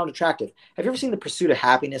sound attractive. Have you ever seen The Pursuit of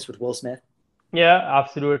Happiness with Will Smith? Yeah,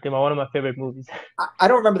 absolutely. One of my favorite movies. I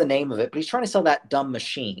don't remember the name of it, but he's trying to sell that dumb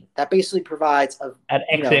machine that basically provides an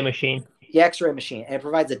X-ray machine. The X-ray machine, and it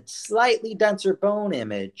provides a slightly denser bone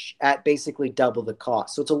image at basically double the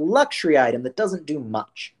cost. So it's a luxury item that doesn't do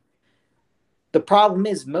much. The problem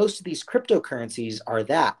is most of these cryptocurrencies are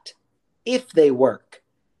that. If they work,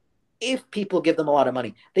 if people give them a lot of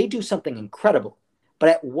money, they do something incredible. But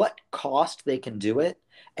at what cost they can do it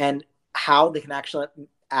and how they can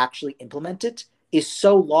actually implement it is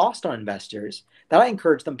so lost on investors that I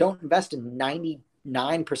encourage them, don't invest in 99%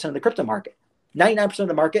 of the crypto market. 99% of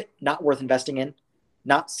the market, not worth investing in,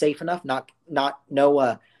 not safe enough,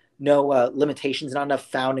 no limitations, not enough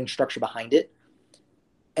founding structure behind it.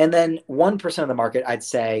 And then 1% of the market, I'd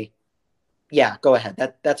say, yeah, go ahead.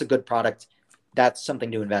 That's a good product. That's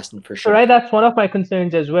something to invest in for So, sure. right, that's one of my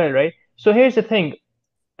concerns as well, right? So here's the thing.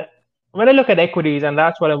 When I look at equities, and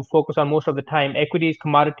that's what I'm focused on most of the time, equities,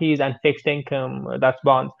 commodities, and fixed income, that's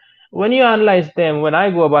bonds. When you analyze them, when I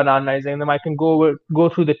go about analyzing them, I can go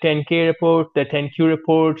through the 10K report, the 10Q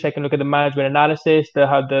reports. I can look at the management analysis,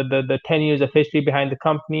 the 10 years of history behind the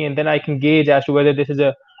company, and then I can gauge as to whether this is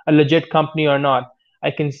a legit company or not.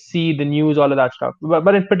 I can see the news, all of that stuff.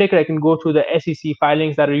 But in particular, I can go through the SEC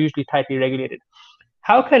filings that are usually tightly regulated.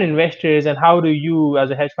 How can investors and how do you, as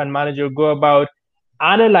a hedge fund manager, go about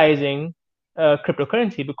analyzing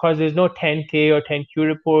cryptocurrency? Because there's no 10K or 10Q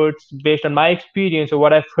reports based on my experience or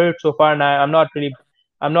what I've heard so far, and I'm not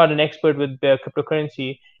an expert with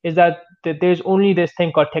cryptocurrency, is that there's only this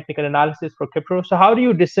thing called technical analysis for crypto. So how do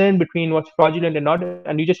you discern between what's fraudulent and not?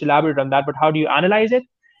 And you just elaborate on that, but how do you analyze it?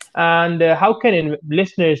 And how can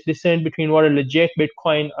listeners discern between what a legit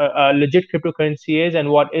Bitcoin, a legit cryptocurrency is and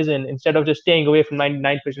what isn't, instead of just staying away from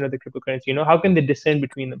 99% of the cryptocurrency? How can they discern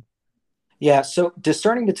between them? Yeah, so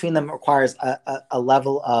discerning between them requires a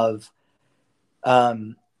level of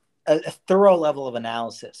a thorough level of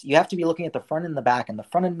analysis. You have to be looking at the front and the back, and the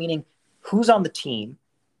front end meaning who's on the team,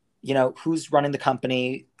 who's running the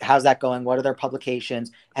company, how's that going, what are their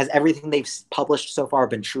publications, has everything they've published so far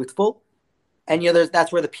been truthful? And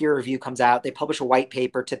that's where the peer review comes out. They publish a white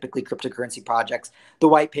paper, typically cryptocurrency projects. The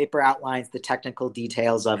white paper outlines the technical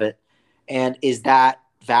details of it, and is that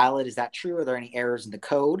valid? Is that true? Are there any errors in the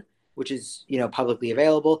code, which is publicly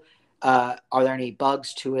available? Are there any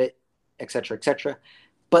bugs to it, et cetera, et cetera?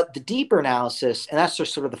 But the deeper analysis, and that's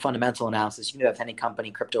just sort of the fundamental analysis, you can do that with any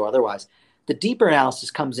company, crypto or otherwise. The deeper analysis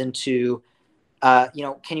comes into can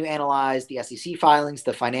you analyze the SEC filings,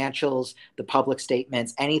 the financials, the public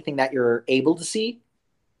statements, anything that you're able to see?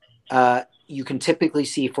 You can typically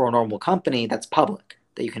see for a normal company that's public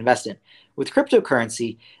that you can invest in. With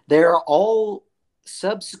cryptocurrency, they're all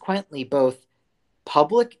subsequently both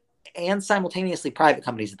public and simultaneously private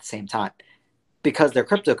companies at the same time because they're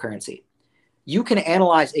cryptocurrency. You can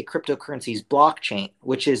analyze a cryptocurrency's blockchain,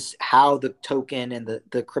 which is how the token and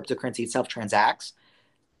the cryptocurrency itself transacts.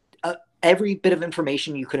 Every bit of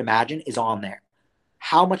information you could imagine is on there.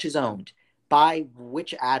 How much is owned, by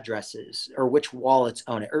which addresses or which wallets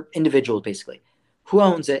own it, or individuals basically. Who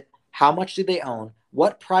owns it? How much do they own?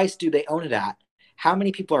 What price do they own it at? How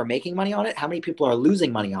many people are making money on it? How many people are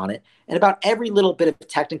losing money on it? And about every little bit of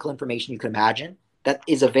technical information you can imagine that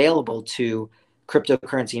is available to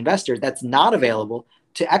cryptocurrency investors that's not available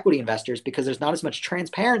to equity investors because there's not as much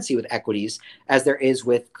transparency with equities as there is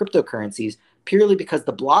with cryptocurrencies, purely because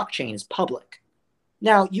the blockchain is public.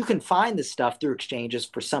 Now, you can find this stuff through exchanges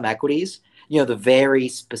for some equities, the very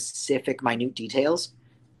specific, minute details.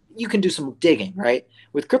 You can do some digging, right?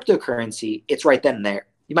 With cryptocurrency, it's right then and there.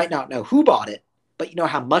 You might not know who bought it, but you know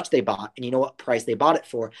how much they bought and you know what price they bought it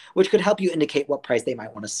for, which could help you indicate what price they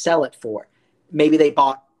might want to sell it for. Maybe they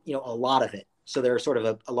bought, a lot of it. So they're sort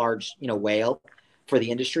of a large, whale for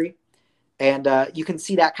the industry. And you can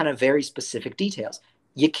see that kind of very specific details.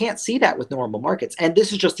 You can't see that with normal markets. And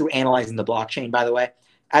this is just through analyzing the blockchain, by the way.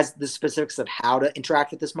 As the specifics of how to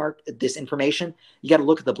interact with this information, you got to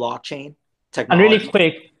look at the blockchain And really technology.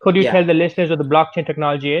 quick, could you Yeah. tell the listeners what the blockchain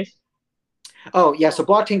technology is? Oh, yeah. So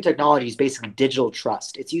blockchain technology is basically digital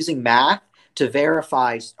trust. It's using math to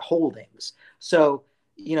verify holdings. So,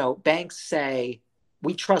 banks say,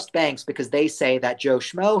 we trust banks because they say that Joe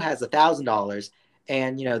Schmo has $1,000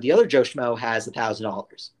 and, the other Joe Schmo has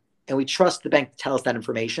 $1,000. And we trust the bank to tell us that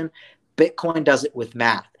information. Bitcoin does it with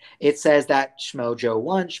math. It says that Schmo Joe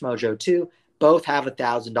 1, Schmo Joe 2 both have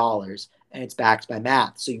 $1,000 and it's backed by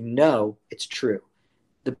math. So it's true.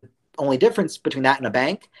 The only difference between that and a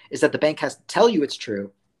bank is that the bank has to tell you it's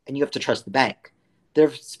true and you have to trust the bank. The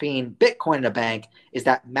difference between Bitcoin and a bank is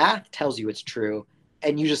that math tells you it's true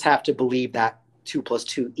and you just have to believe that 2 plus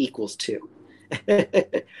 2 equals 2.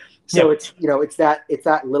 So Yep. it's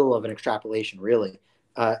that little of an extrapolation, really.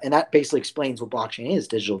 And that basically explains what blockchain is,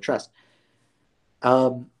 digital trust.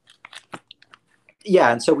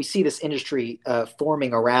 Yeah, and so we see this industry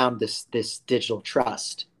forming around this digital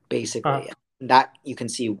trust, basically. That you can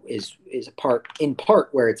see is in part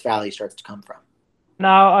where its value starts to come from.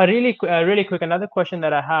 Now, really quick, another question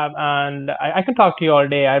that I have, and I can talk to you all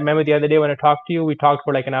day. I remember the other day when I talked to you, we talked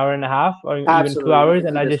for like an hour and a half, or even 2 hours,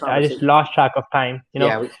 and I just lost track of time.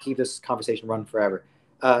 Yeah, we can keep this conversation running forever.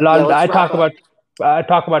 I talk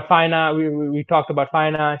about finance. We talked about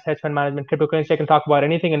finance, hedge fund management, cryptocurrency. I can talk about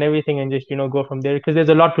anything and everything, and just go from there because there's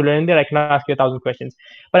a lot to learn there. I can ask you 1,000 questions,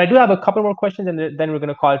 but I do have a couple more questions, and then we're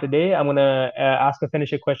gonna call it a day. I'm gonna ask a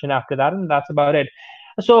finishing question after that, and that's about it.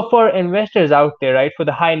 So for investors out there, right, for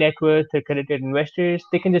the high net worth accredited investors,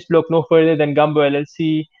 they can just look no further than Gumbo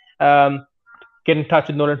LLC. Um, get in touch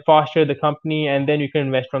with Nolan Foster, the company, and then you can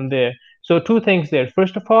invest from there. So two things there.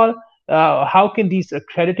 First of all, how can these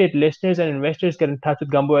accredited listeners and investors get in touch with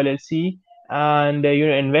Gumbo LLC and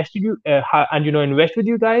invest with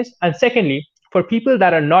you guys? And secondly, for people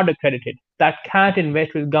that are not accredited, that can't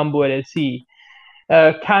invest with Gumbo LLC,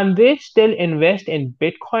 can they still invest in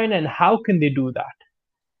Bitcoin, and how can they do that?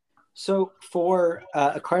 So for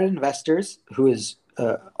accredited investors, who is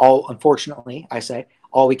all, unfortunately, I say,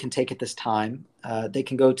 all we can take at this time, they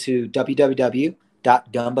can go to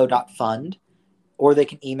www.gumbo.fund, or they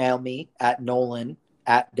can email me at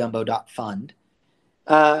nolan@gumbo.fund.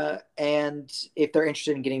 And if they're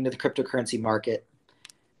interested in getting into the cryptocurrency market,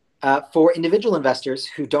 for individual investors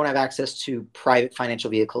who don't have access to private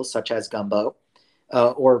financial vehicles such as Gumbo,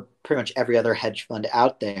 or pretty much every other hedge fund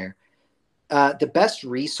out there, the best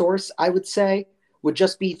resource, I would say, would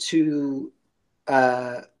just be to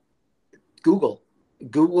Google.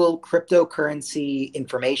 Google cryptocurrency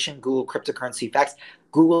information, Google cryptocurrency facts,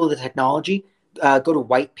 Google the technology, go to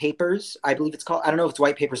white papers, I believe it's called. I don't know if it's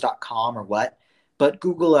whitepapers.com or what, but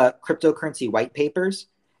Google cryptocurrency white papers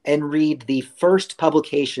and read the first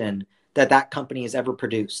publication that that company has ever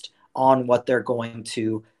produced on what they're going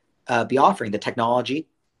to be offering, the technology,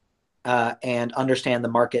 and understand the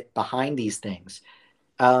market behind these things.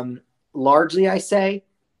 Largely, I say,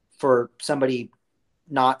 for somebody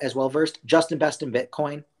not as well versed, just invest in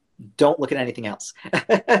Bitcoin. Don't look at anything else.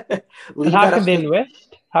 And Leave how that can up they to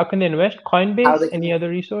invest? How can they invest? how Coinbase? they Any can. other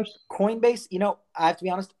resource? Coinbase, I have to be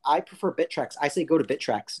honest, I prefer Bittrex. I say go to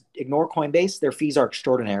Bittrex. Ignore Coinbase. Their fees are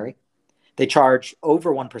extraordinary. They charge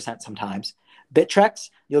over 1% sometimes. Bittrex,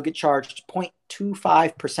 you'll get charged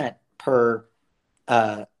 0.25% per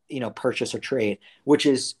purchase or trade, which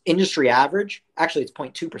is industry average. Actually, it's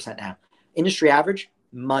 0.2% now. Industry average,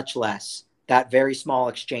 much less. That very small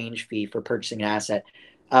exchange fee for purchasing an asset.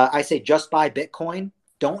 I say just buy Bitcoin.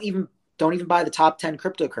 Don't even buy the top 10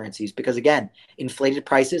 cryptocurrencies, because again, inflated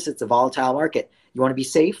prices, it's a volatile market. You want to be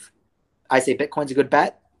safe? I say Bitcoin's a good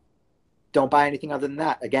bet. Don't buy anything other than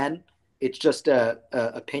that. Again, it's just a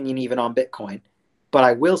opinion even on Bitcoin. But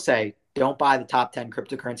I will say, don't buy the top 10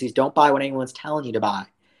 cryptocurrencies. Don't buy what anyone's telling you to buy,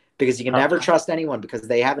 because you can never trust anyone, because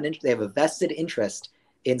they have a vested interest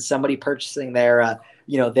in somebody purchasing their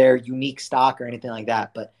unique stock or anything like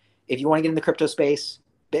that. But if you want to get in the crypto space,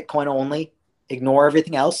 Bitcoin only. Ignore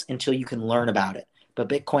everything else until you can learn about it. But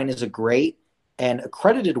Bitcoin is a great and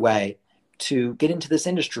accredited way to get into this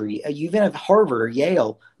industry. You even have Harvard or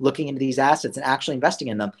Yale looking into these assets and actually investing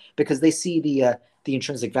in them, because they see the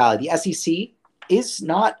intrinsic value. The SEC is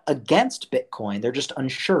not against Bitcoin; they're just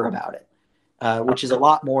unsure about it, which is a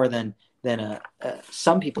lot more than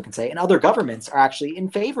some people can say. And other governments are actually in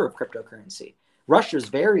favor of cryptocurrency. Russia is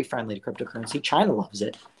very friendly to cryptocurrency. China loves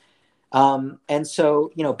it. And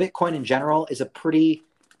so, Bitcoin in general is a pretty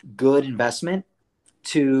good investment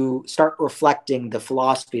to start reflecting the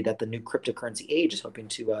philosophy that the new cryptocurrency age is hoping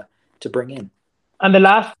to bring in. And the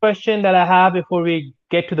last question that I have before we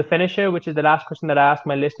get to the finisher, which is the last question that I ask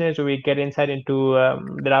my listeners, where we get insight into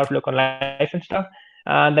their outlook on life and stuff,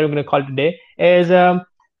 and then we're going to call it a day, is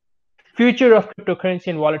future of cryptocurrency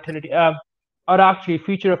and volatility, or actually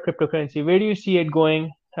future of cryptocurrency. Where do you see it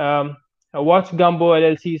going? What's Gumbo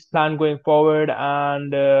LLC's plan going forward?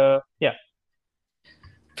 And yeah.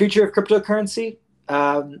 Future of cryptocurrency.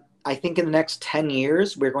 I think in the next 10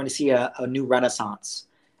 years, we're going to see a new renaissance.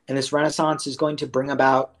 And this renaissance is going to bring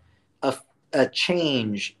about a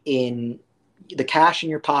change in the cash in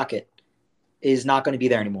your pocket is not going to be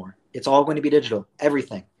there anymore. It's all going to be digital,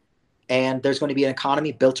 everything. And there's going to be an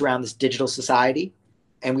economy built around this digital society.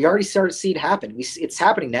 And we already started to see it happen. It's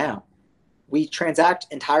happening now. We transact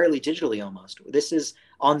entirely digitally almost. This is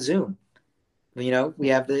on Zoom. We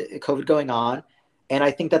have the COVID going on. And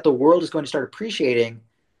I think that the world is going to start appreciating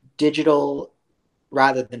digital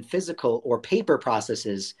rather than physical or paper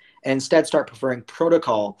processes, and instead start preferring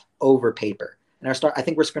protocol over paper. And I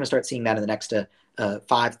think we're going to start seeing that in the next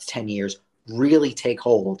 5 to 10 years really take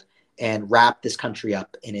hold and wrap this country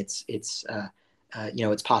up in its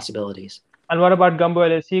possibilities. And what about Gumbo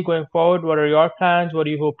LLC going forward? What are your plans? What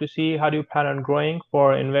do you hope to see? How do you plan on growing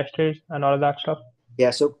for investors and all of that stuff?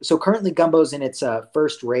 Yeah, so currently Gumbo's in its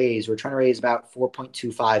first raise. We're trying to raise about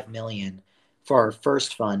 4.25 million for our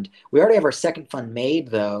first fund. We already have our second fund made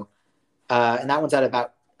though, and that one's at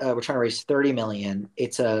about we're trying to raise 30 million.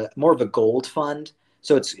 It's more of a gold fund,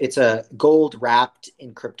 so it's a gold wrapped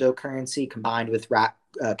in cryptocurrency combined with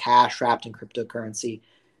cash wrapped in cryptocurrency,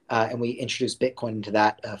 and we introduced Bitcoin into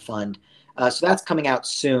that fund. So that's coming out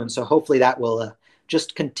soon. So hopefully that will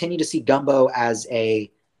just continue to see Gumbo as a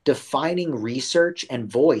defining research and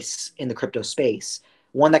voice in the crypto space,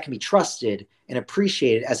 one that can be trusted and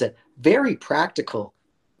appreciated as a very practical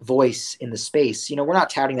voice in the space. We're not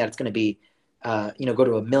touting that it's going to be, go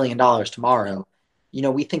to $1 million tomorrow.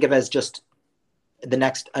 We think of it as just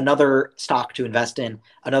another stock to invest in,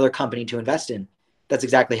 another company to invest in. That's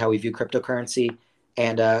exactly how we view cryptocurrency.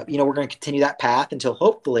 And, we're going to continue that path until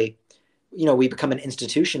hopefully, we become an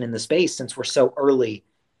institution in the space, since we're so early,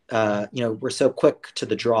 we're so quick to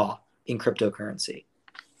the draw in cryptocurrency.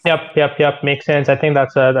 Yep. Makes sense. I think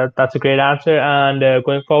that's a great answer. And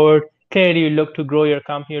going forward, clearly you look to grow your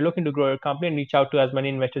company. You're looking to grow your company and reach out to as many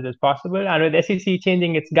investors as possible. And with SEC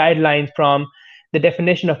changing its guidelines from the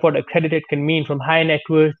definition of what accredited can mean, from high net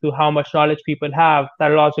worth to how much knowledge people have,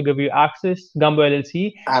 that'll also give you access, Gumbo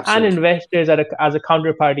LLC, Absolutely. and investors as a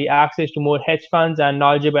counterparty access to more hedge funds and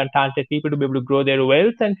knowledgeable and talented people to be able to grow their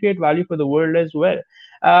wealth and create value for the world as well.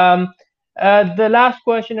 The last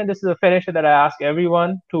question, and this is a finisher that I ask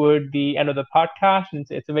everyone toward the end of the podcast, and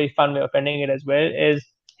it's a very fun way of ending it as well, is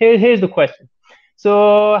here's the question.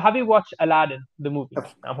 So have you watched Aladdin, the movie?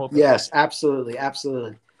 I'm hoping. Yes, absolutely.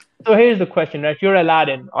 So here's the question, right? You're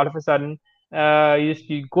Aladdin. All of a sudden,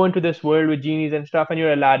 you go into this world with genies and stuff, and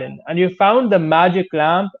you're Aladdin. And you found the magic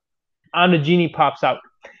lamp, and the genie pops out.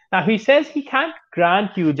 Now, he says he can't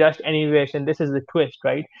grant you just any wish, and this is the twist,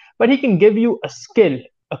 right? But he can give you a skill,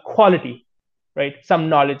 a quality, right? Some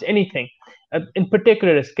knowledge, anything, in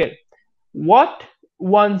particular a skill. What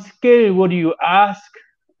one skill would you ask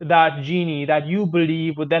that genie that you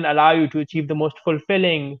believe would then allow you to achieve the most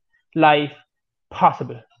fulfilling life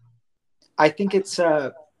possible? I think it's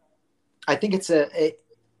a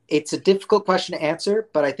difficult question to answer,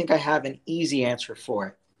 but I think I have an easy answer for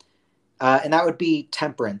it. And that would be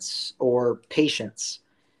temperance or patience.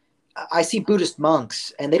 I see Buddhist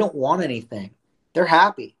monks and they don't want anything. They're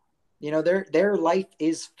happy. Their life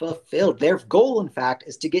is fulfilled. Their goal, in fact,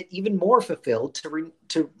 is to get even more fulfilled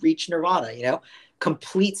to reach nirvana,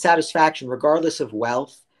 complete satisfaction, regardless of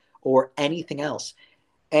wealth or anything else.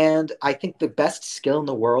 And I think the best skill in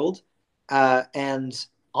the world, and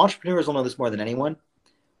entrepreneurs will know this more than anyone,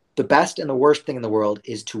 the best and the worst thing in the world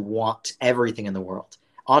is to want everything in the world.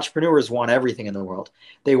 Entrepreneurs want everything in the world.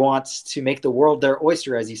 They want to make the world their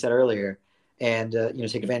oyster, as you said earlier, and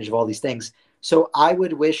take advantage of all these things. So I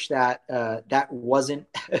would wish that that wasn't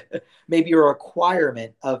maybe a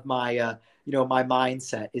requirement of my my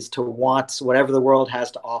mindset, is to want whatever the world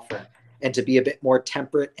has to offer, and to be a bit more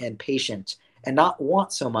temperate and patient, and not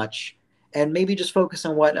want so much, and maybe just focus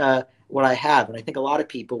on what I have. And I think a lot of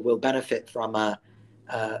people will benefit from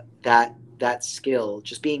that skill,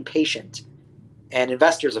 just being patient. And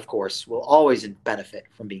investors, of course, will always benefit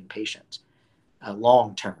from being patient,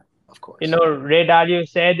 long term, of course. Ray Dalio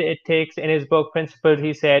said it takes, in his book Principles,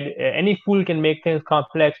 he said, any fool can make things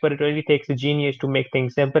complex, but it really takes a genius to make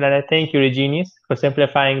things simple. And I think you're a genius for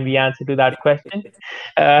simplifying the answer to that question.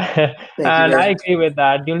 And I agree with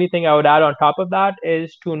that. The only thing I would add on top of that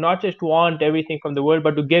is to not just want everything from the world,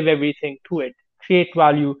 but to give everything to it, create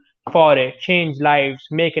value for it, change lives,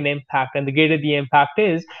 make an impact. And the greater the impact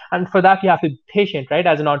is, and for that you have to be patient, right?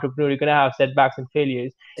 As an entrepreneur, you're going to have setbacks and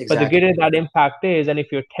failures. Exactly. But the greater that impact is, and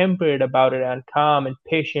if you're tempered about it and calm and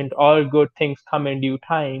patient, all good things come in due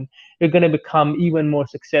time, you're going to become even more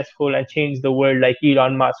successful and change the world like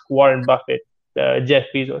Elon Musk, Warren Buffett, Jeff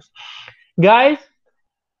Bezos. Guys,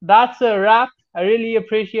 that's a wrap. I really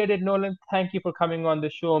appreciate it, Nolan. Thank you for coming on the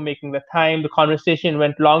show, making the time. The conversation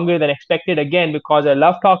went longer than expected, again, because I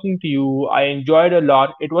love talking to you. I enjoyed it a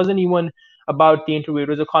lot. It wasn't even about the interview. It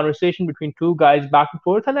was a conversation between two guys back and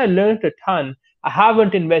forth, and I learned a ton. I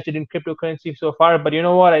haven't invested in cryptocurrency so far, but you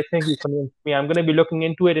know what? I think you convinced me. I'm going to be looking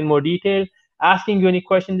into it in more detail, asking you any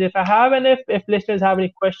questions if I have, and if listeners have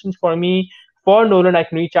any questions for me, for Nolan, I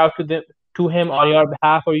can reach out to him on your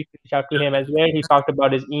behalf, or you can reach out to him as well. He talked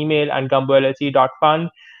about his email and gumbollc.fund,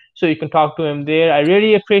 so you can talk to him there. I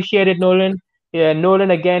really appreciate it, Nolan. Nolan,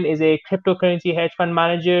 again, is a cryptocurrency hedge fund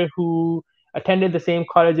manager who attended the same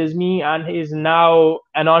college as me, and is now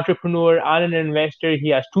an entrepreneur and an investor. He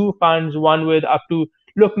has two funds, one with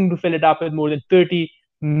looking to fill it up with more than $30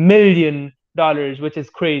 million, which is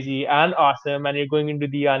crazy and awesome, and you're going into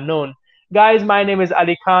the unknown. Guys, my name is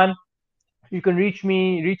Ali Khan. You can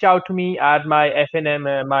reach out to me at my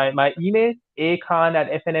FNM, my email,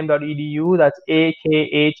 akhan@fnm.edu. That's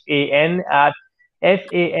AKHAN at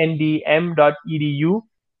FANDM.edu.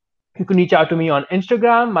 You can reach out to me on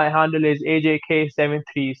Instagram. My handle is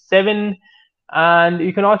AJK737. And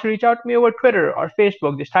you can also reach out to me over Twitter or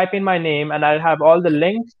Facebook. Just type in my name and I'll have all the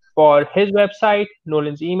links for his website,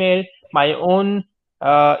 Nolan's email, my own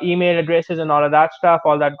email addresses and all of that stuff,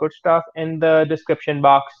 all that good stuff in the description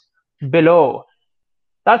box below.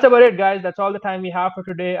 That's about it, guys. That's all the time we have for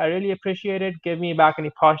today. I really appreciate it. Give me back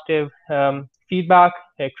any positive feedback,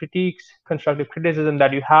 critiques, constructive criticism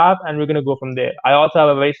that you have, and we're going to go from there. I also have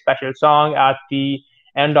a very special song at the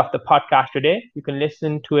end of the podcast today. You can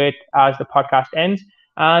listen to it as the podcast ends,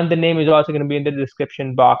 and the name is also going to be in the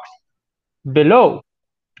description box below.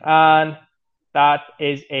 And that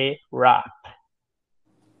is a wrap.